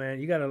himself,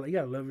 man. You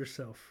gotta love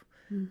yourself.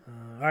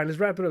 All right, let's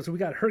wrap it up. So we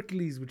got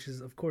Hercules, which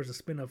is of course a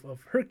spin-off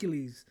of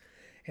Hercules.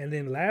 And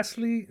then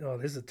lastly,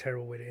 this is a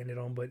terrible way to end it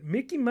on, but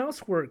Mickey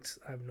Mouse Works.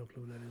 I have no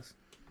clue what that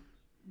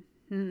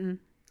is.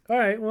 All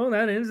right, well,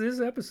 that ends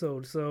this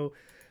episode. So,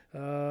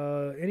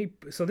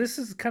 so this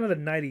is kind of the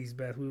 90s,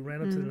 Beth. We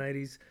ran up to the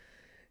 90s.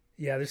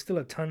 Yeah, there's still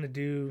a ton to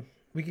do.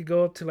 We could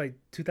go up to like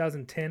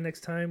 2010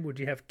 next time. Would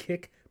you have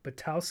Kick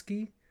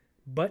Buttowski,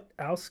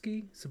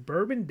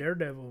 Suburban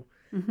Daredevil?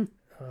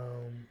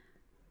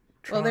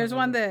 Well, there's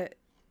one that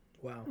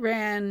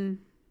ran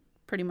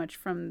pretty much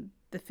from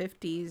the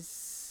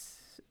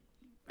 50s.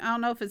 I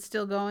don't know if it's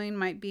still going,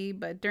 might be,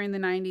 but during the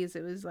 90s,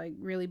 it was like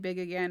really big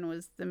again,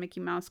 was the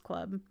Mickey Mouse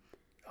Club.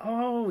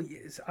 Oh,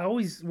 yes. I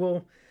don't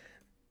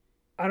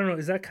know.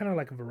 Is that kind of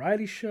like a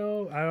variety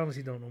show? I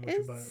honestly don't know much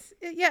about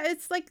it. Yeah,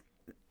 it's like,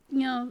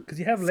 because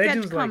you have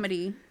legends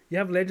comedy. You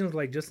have legends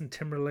like Justin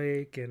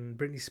Timberlake and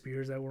Britney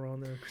Spears that were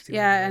on there. Christina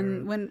Aguilera,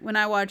 and when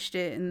I watched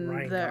it in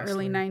Ryan Gosling.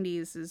 Early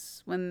 90s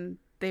is when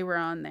they were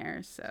on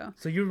there. So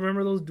you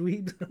remember those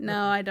dweebs?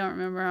 no, I don't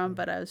remember them,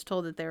 but I was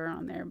told that they were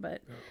on there.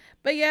 But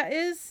yeah,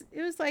 it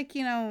was like,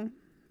 you know,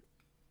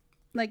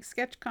 like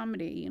sketch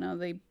comedy. You know,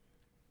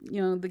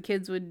 the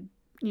kids would,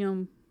 you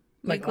know,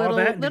 make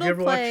like little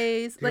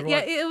plays. Like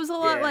watch? it was a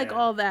lot like Yeah.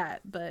 all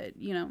that. But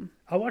you know,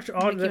 I watched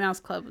all Mickey that. Mouse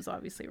Club was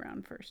obviously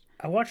around first.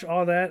 I watched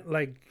all that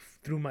like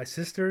through my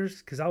sisters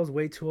because I was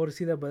way too old to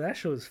see that. But that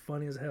show is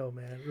funny as hell,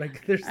 man.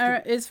 Like there's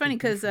It's funny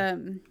because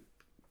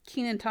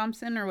Kenan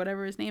Thompson or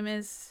whatever his name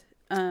is.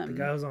 the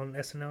guy who's on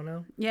SNL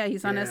now. Yeah,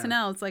 he's on Yeah.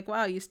 SNL. It's like,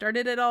 wow, you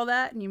started at all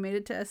that and you made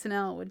it to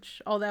SNL,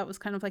 which all that was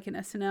kind of like an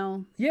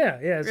SNL. Yeah,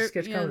 it's a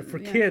sketch comedy for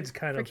kids,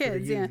 kind For of kids, for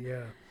the youth,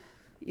 yeah.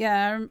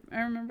 Yeah, I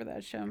remember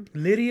that show.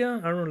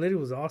 Lydia, I remember Lydia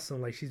was awesome.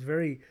 Like she's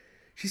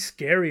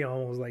scary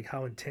almost. Like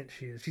how intense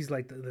she is. She's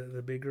like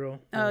the big girl.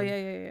 Oh yeah.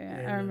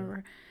 and, I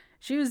remember.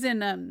 She was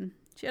in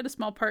she had a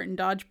small part in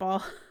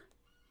Dodgeball.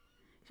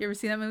 You ever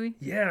see that movie?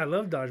 Yeah, I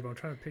love Dodgeball. I'm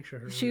trying to picture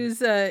her. She was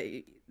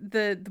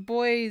the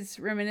boys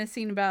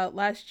reminiscing about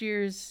last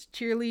year's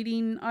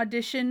cheerleading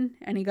audition,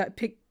 and he got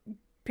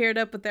paired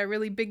up with that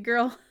really big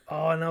girl.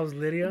 Oh, and that was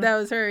Lydia. That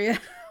was her. Yeah.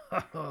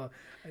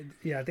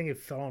 Yeah, I think it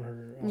fell on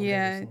her. On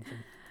Yeah. her or something.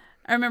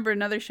 I remember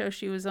another show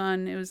she was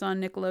on. It was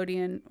on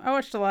Nickelodeon. I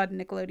watched a lot of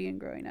Nickelodeon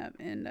growing up,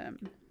 and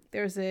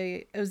it was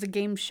a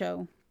game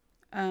show.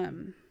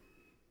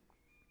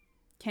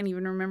 Can't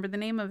even remember the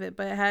name of it,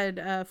 but it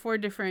had 4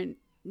 different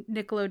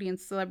Nickelodeon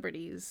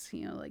celebrities.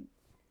 You know, like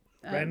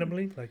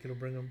Randomly, like it'll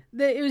bring them.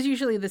 it was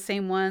usually the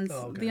same ones.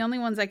 Oh, okay. The only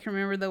ones I can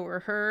remember though were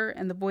her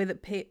and the boy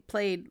that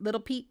played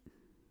Little Pete.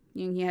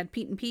 You know, he had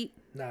Pete and Pete.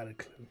 Not a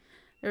clue.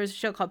 There was a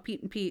show called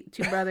Pete and Pete,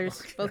 2 brothers,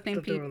 Okay, both I named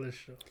thought they Pete. were on this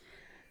show.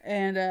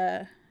 And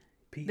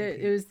Pete and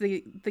Pete. it was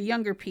the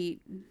younger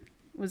Pete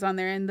was on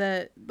there, and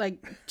the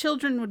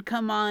children would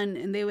come on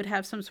and they would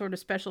have some sort of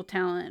special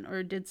talent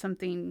or did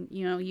something,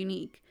 you know,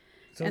 unique.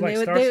 So and like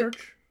they Star would-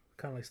 Search,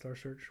 kind of like Star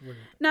Search.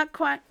 Not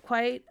quite,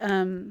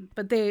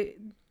 but the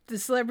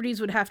celebrities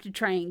would have to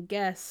try and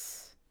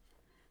guess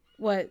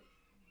what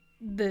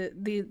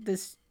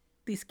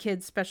these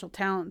kids' special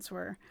talents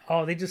were.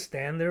 Oh, they just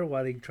stand there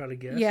while they try to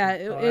guess. Yeah,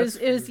 Oh, it was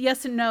that's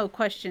yes and no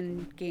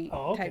question game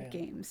Oh, okay. type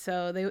game.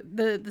 So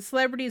the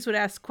celebrities would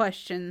ask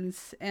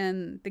questions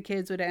and the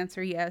kids would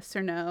answer yes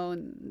or no,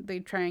 and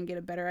they'd try and get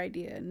a better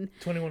idea. And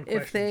 21 if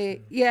questions.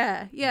 they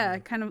yeah,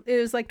 kind of, it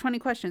was like 20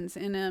 questions,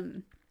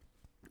 and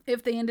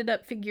if they ended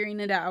up figuring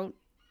it out,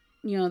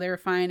 you know, they were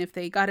fine. If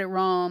they got it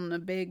wrong, a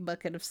big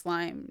bucket of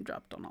slime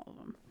dropped on all of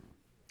them.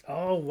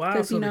 Oh wow!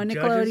 Because So you know, the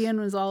Nickelodeon judges,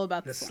 was all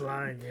about the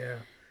slime, yeah.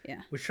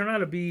 Yeah. Which turned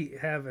out to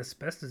have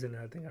asbestos in it.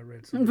 I think I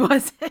read something.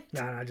 Was it?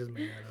 Nah, I just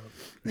made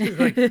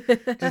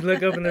that up. Just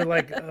look up and there's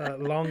like a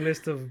long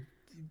list of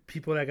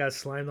people that got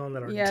slimed on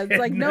that are Yeah, dead it's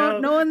like now.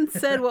 no one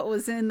said what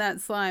was in that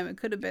slime. It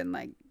could have been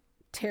like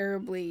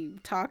terribly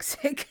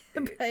toxic,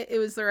 but it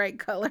was the right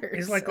color.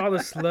 It's like all the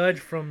sludge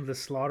from the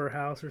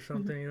slaughterhouse or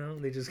something, you know?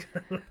 They just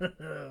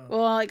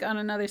Well, like on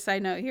another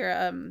side note here,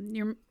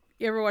 you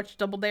ever watch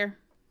Double Dare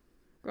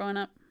growing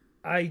up?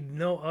 I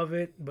know of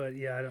it, but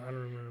yeah, I don't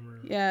remember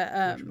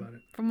Yeah, much about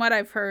it. from what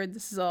I've heard,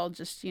 this is all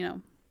just, you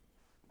know,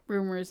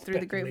 rumors through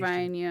the Speculation.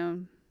 grapevine, you know.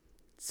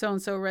 So and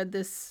so read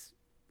this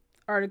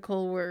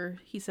article where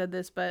he said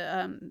this,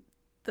 but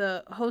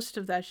the host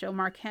of that show,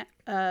 Mark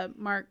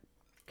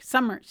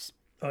Summers.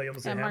 Oh, you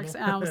almost said Mark,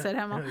 Hamill? I almost said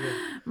Hamill.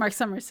 Yeah. Mark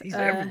Summers. He's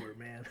everywhere,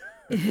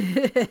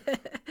 man.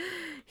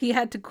 He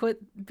had to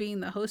quit being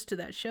the host of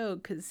that show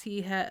because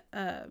he had,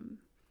 I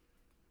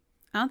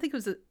don't think it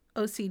was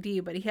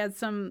OCD, but he had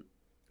some,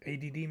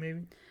 ADD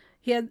maybe?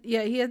 he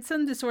had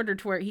some disorder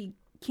to where he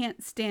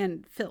can't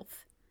stand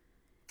filth.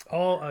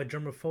 Oh,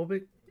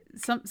 germophobic?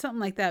 Something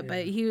like that,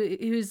 but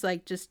he was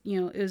like, just,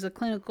 you know, it was a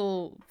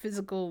clinical,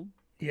 physical,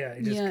 Yeah,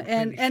 it just yeah, completely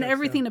and shuts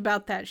everything down.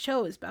 about that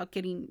show is about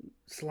getting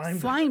Slime.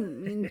 slime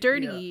and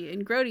dirty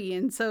and grody,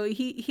 and so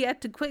he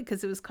had to quit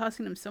because it was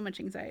causing him so much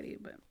anxiety.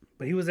 But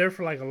he was there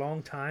for like a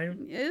long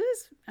time. It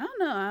was, I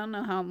don't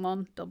know how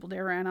long Double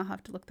Dare ran. I'll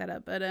have to look that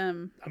up, but I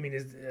mean,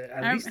 it's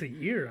at least a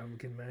year, I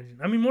can imagine.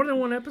 I mean, more than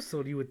one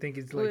episode, you would think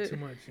it's like too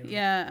much. You know?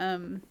 Yeah,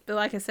 but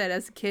like I said,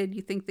 as a kid,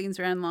 you think things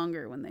ran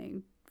longer when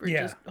they were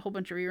just a whole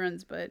bunch of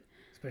reruns, but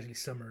especially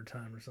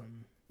summertime or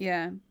something.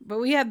 yeah, but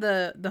we had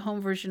the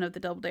home version of the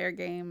Double Dare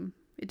game.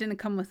 It didn't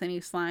come with any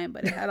slime,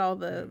 but it had all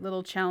the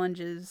little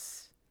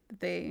challenges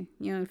that they,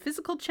 you know,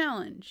 physical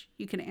challenge.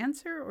 You can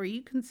answer or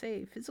you can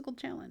say physical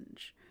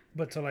challenge.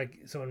 But so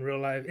in real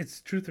life,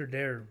 it's truth or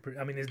dare.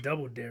 I mean, it's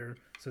double dare,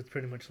 so it's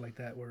pretty much like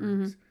that. Where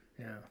it's,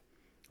 yeah, well,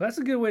 that's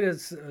a good way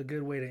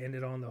to end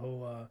it on the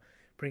whole.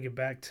 Bring it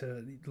back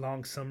to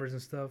long summers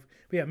and stuff.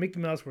 But yeah, Mickey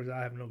Mouse Works. I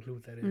have no clue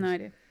what that is. No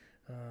idea.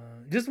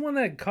 Just one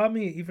that caught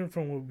me even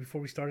from before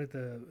we started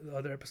the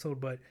other episode.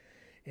 But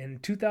in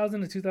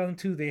 2000 to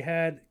 2002, they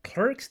had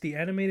Clerks, the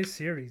animated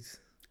series.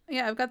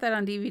 Yeah, I've got that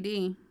on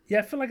DVD. Yeah,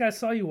 I feel like I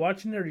saw you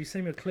watching it, or you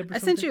sent me a clip. Or I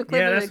something. sent you a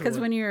clip of it that's because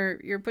what- when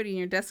you're putting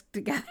your desk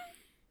together,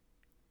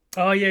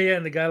 Oh yeah,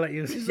 and the guy like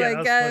you. he's Yeah,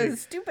 like, that was funny.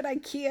 "Stupid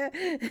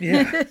IKEA."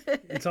 Yeah,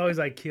 it's always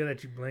IKEA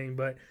that you blame.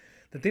 But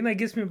the thing that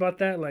gets me about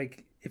that,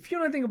 like, if you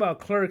know anything about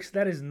Clerks,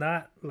 that is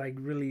not like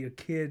really a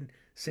kid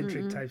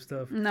centric type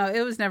stuff. No,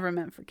 it was never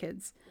meant for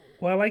kids.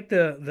 Well, I like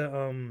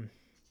the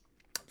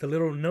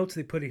little notes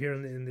they put here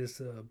in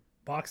this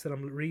box that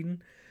I'm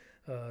reading,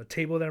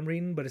 table that I'm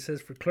reading. But it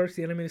says for Clerks,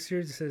 the animated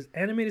series, it says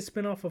animated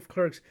spinoff of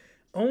Clerks,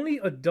 only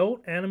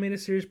adult animated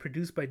series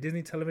produced by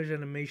Disney Television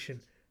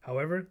Animation.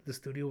 However, the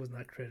studio was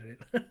not credited.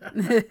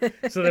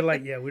 So they're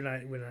like, yeah, we're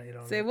not, you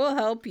know. Say, we'll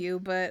help you,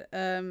 but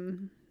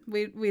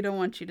we don't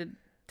want you to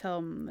tell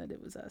them that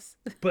it was us.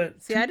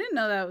 But see, I didn't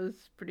know that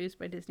was produced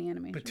by Disney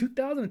Animation. But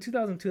 2000 and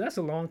 2002, that's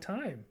a long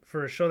time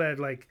for a show that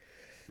like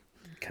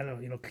kind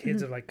of, you know,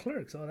 kids are like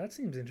Clerks. Oh, that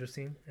seems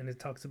interesting. And it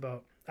talks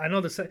about, I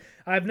know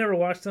I've never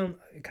watched them.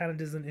 It kind of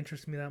doesn't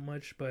interest me that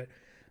much, but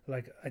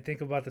like I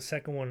think about the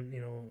second one, you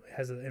know,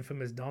 has an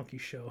infamous Donkey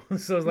Show.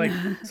 So it's like,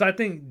 so I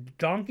think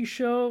Donkey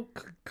Show,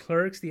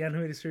 Clerks, the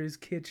animated series,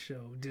 kids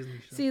show, Disney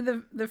show. See,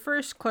 the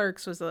first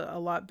Clerks was a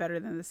lot better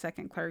than the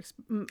second Clerks.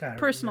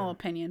 Personal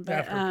opinion,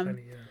 but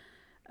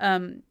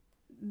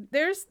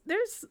there's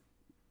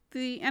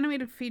the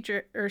animated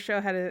feature or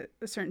show had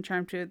a certain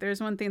charm to it.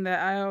 There's one thing that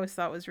I always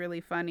thought was really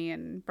funny,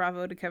 and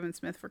bravo to Kevin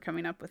Smith for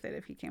coming up with it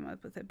if he came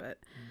up with it. But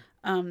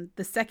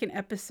the second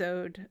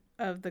episode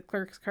of the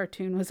Clerks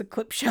cartoon was a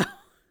clip show.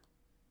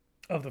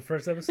 Of the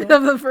first episode?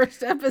 Of the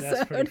first episode.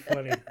 That's pretty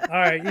funny. All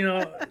right, you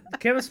know,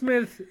 Kevin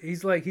Smith,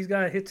 he's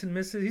got hits and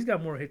misses. He's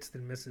got more hits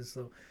than misses,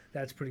 so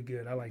that's pretty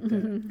good. I like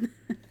that.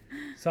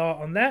 So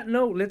on that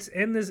note, let's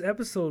end this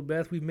episode,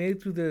 Beth. We made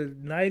it through the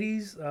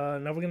 90s.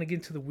 Now we're going to get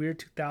into the weird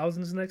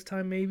 2000s next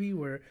time, maybe,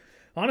 where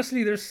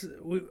honestly,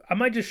 I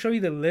might just show you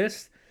the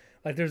list.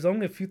 Like, there's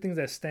only a few things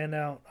that stand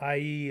out,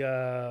 i.e.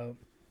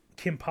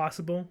 Kim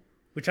Possible,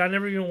 which I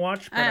never even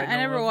watched. But I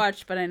never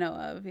watched, but I know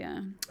of, yeah.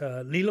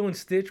 Lilo and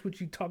Stitch,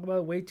 which you talk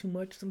about way too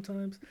much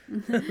sometimes.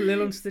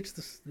 Lilo and Stitch,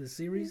 the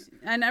series.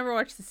 I never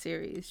watched the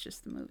series,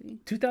 just the movie.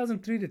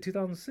 2003 to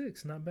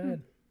 2006, not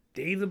bad.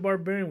 Dave the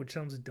Barbarian, which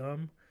sounds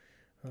dumb.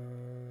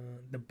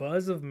 The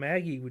Buzz of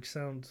Maggie, which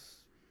sounds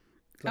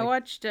like... I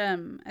watched I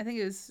think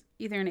it was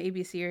either an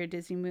ABC or a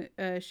Disney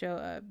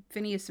show,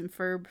 Phineas and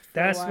Ferb.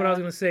 That's what I was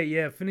gonna say.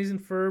 Yeah, Phineas and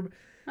Ferb.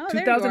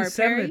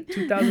 2007 to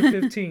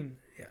 2015.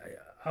 Yeah,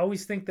 I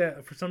always think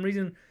that for some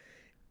reason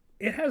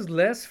it has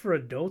less for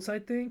adults, I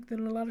think,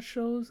 than a lot of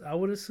shows. I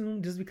would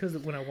assume, just because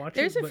when I watch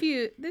there's a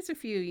few,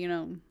 you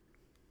know,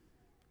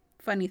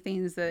 funny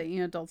things that, you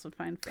know, adults would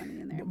find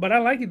funny in there. But I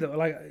like it though.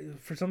 Like,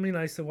 for some reason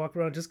I used to walk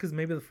around just because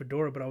maybe the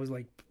fedora, but I was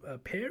like,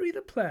 Perry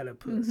the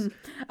Platypus.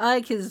 I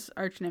like his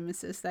arch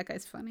nemesis. That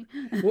guy's funny.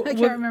 I can't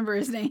remember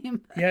his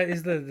name. Yeah,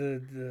 is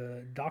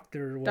the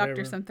doctor or whatever.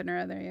 Doctor something or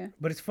other, yeah.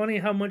 But it's funny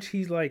how much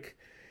he's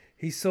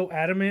so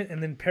adamant,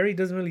 and then Perry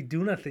doesn't really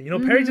do nothing. You know,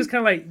 Perry just kind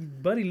of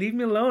like, buddy, leave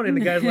me alone. And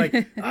the guy's like,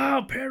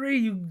 oh, Perry,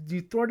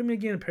 you thwarted me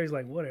again. And Perry's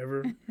like,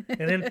 whatever.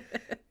 And then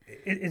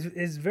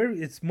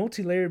it's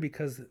multi-layered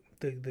because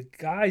the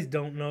guys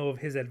don't know of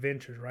his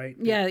adventures, right?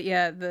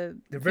 Yeah. They're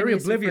very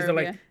oblivious. They're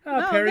like,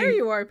 Perry. There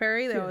you are,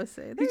 Perry. They always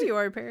say, there you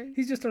are, Perry.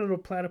 He's just a little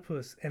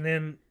platypus. And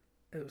then,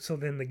 so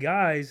then the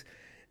guys,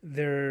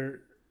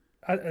 are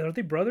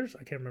they brothers?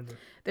 I can't remember.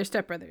 They're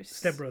stepbrothers.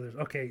 Stepbrothers.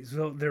 Okay,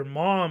 so their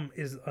mom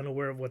is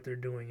unaware of what they're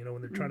doing, you know,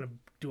 when they're trying to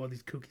do all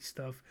these kooky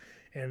stuff.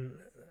 And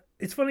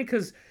it's funny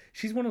because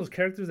she's one of those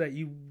characters that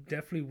you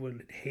definitely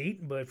would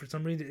hate, but for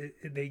some reason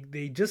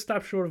they just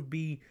stop short of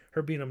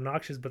her being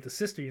obnoxious. But the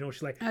sister, you know,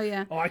 she's like, oh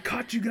yeah, I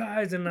caught you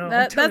guys, and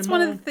that's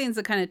one of the things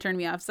that kind of turned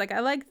me off. It's like, I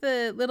like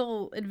the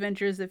little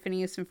adventures that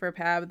Phineas and Ferb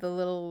have, the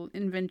little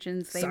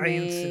inventions they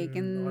make,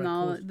 and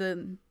all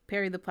the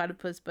Perry the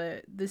Platypus,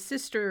 but the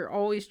sister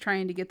always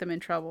trying to get them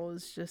in trouble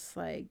is just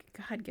like,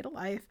 God, get a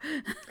life.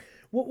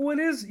 What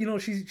is, you know,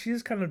 she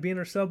is kind of being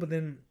herself, but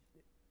then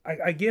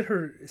I get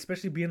her,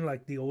 especially being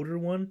like the older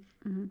one.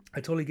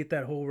 I totally get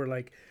that whole, where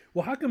like,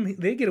 well, how come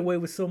they get away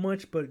with so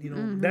much, but you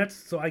know, that's,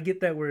 so I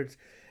get that where it's,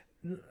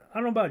 I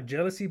don't know about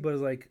jealousy, but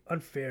it's like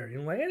unfair. You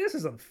know, like, hey, this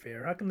is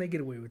unfair. How come they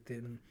get away with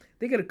it? And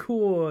they get a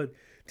cool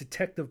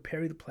detective,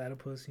 Perry the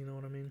Platypus. You know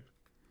what I mean?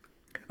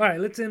 All right,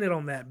 let's end it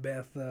on that,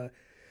 Beth.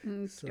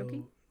 So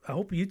okay. I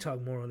hope you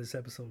talk more on this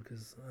episode,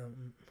 because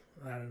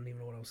I don't even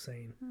know what I was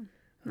saying.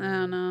 I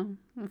don't know.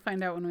 We'll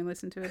find out when we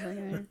listen to it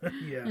later.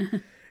 Yeah.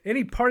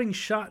 Any parting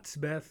shots,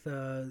 Beth?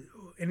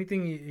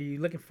 Anything you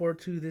looking forward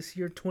to this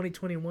year,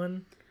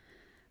 2021?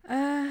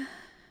 I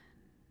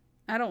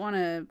don't want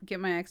to get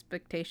my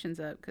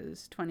expectations up,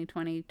 because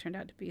 2020 turned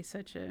out to be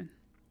such a...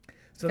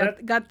 So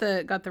got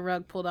the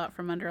rug pulled out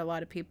from under a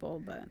lot of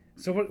people, but...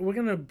 So we're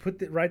gonna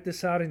write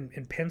this out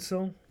in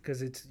pencil,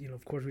 because it's, you know,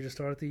 of course we just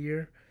started the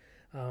year,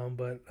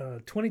 but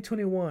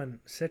 2021,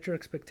 set your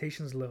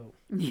expectations low.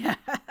 Yeah.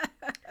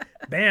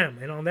 Bam.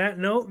 And on that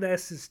note,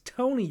 this is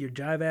Tony, your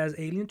Jive As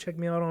Alien. Check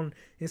me out on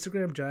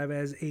Instagram, Jive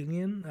As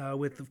Alien,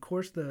 with, of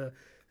course, the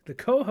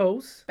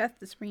co-host, Beth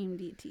the Supreme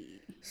DT,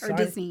 or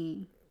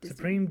Disney.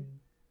 Supreme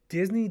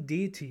Disney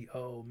DT.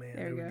 Oh man,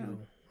 there we go.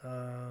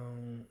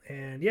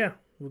 And yeah,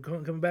 we're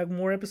coming back with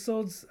more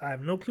episodes. I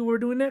have no clue what we're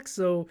doing next,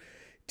 so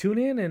tune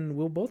in and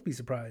we'll both be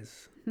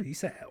surprised.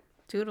 Peace out.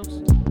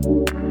 Toodles.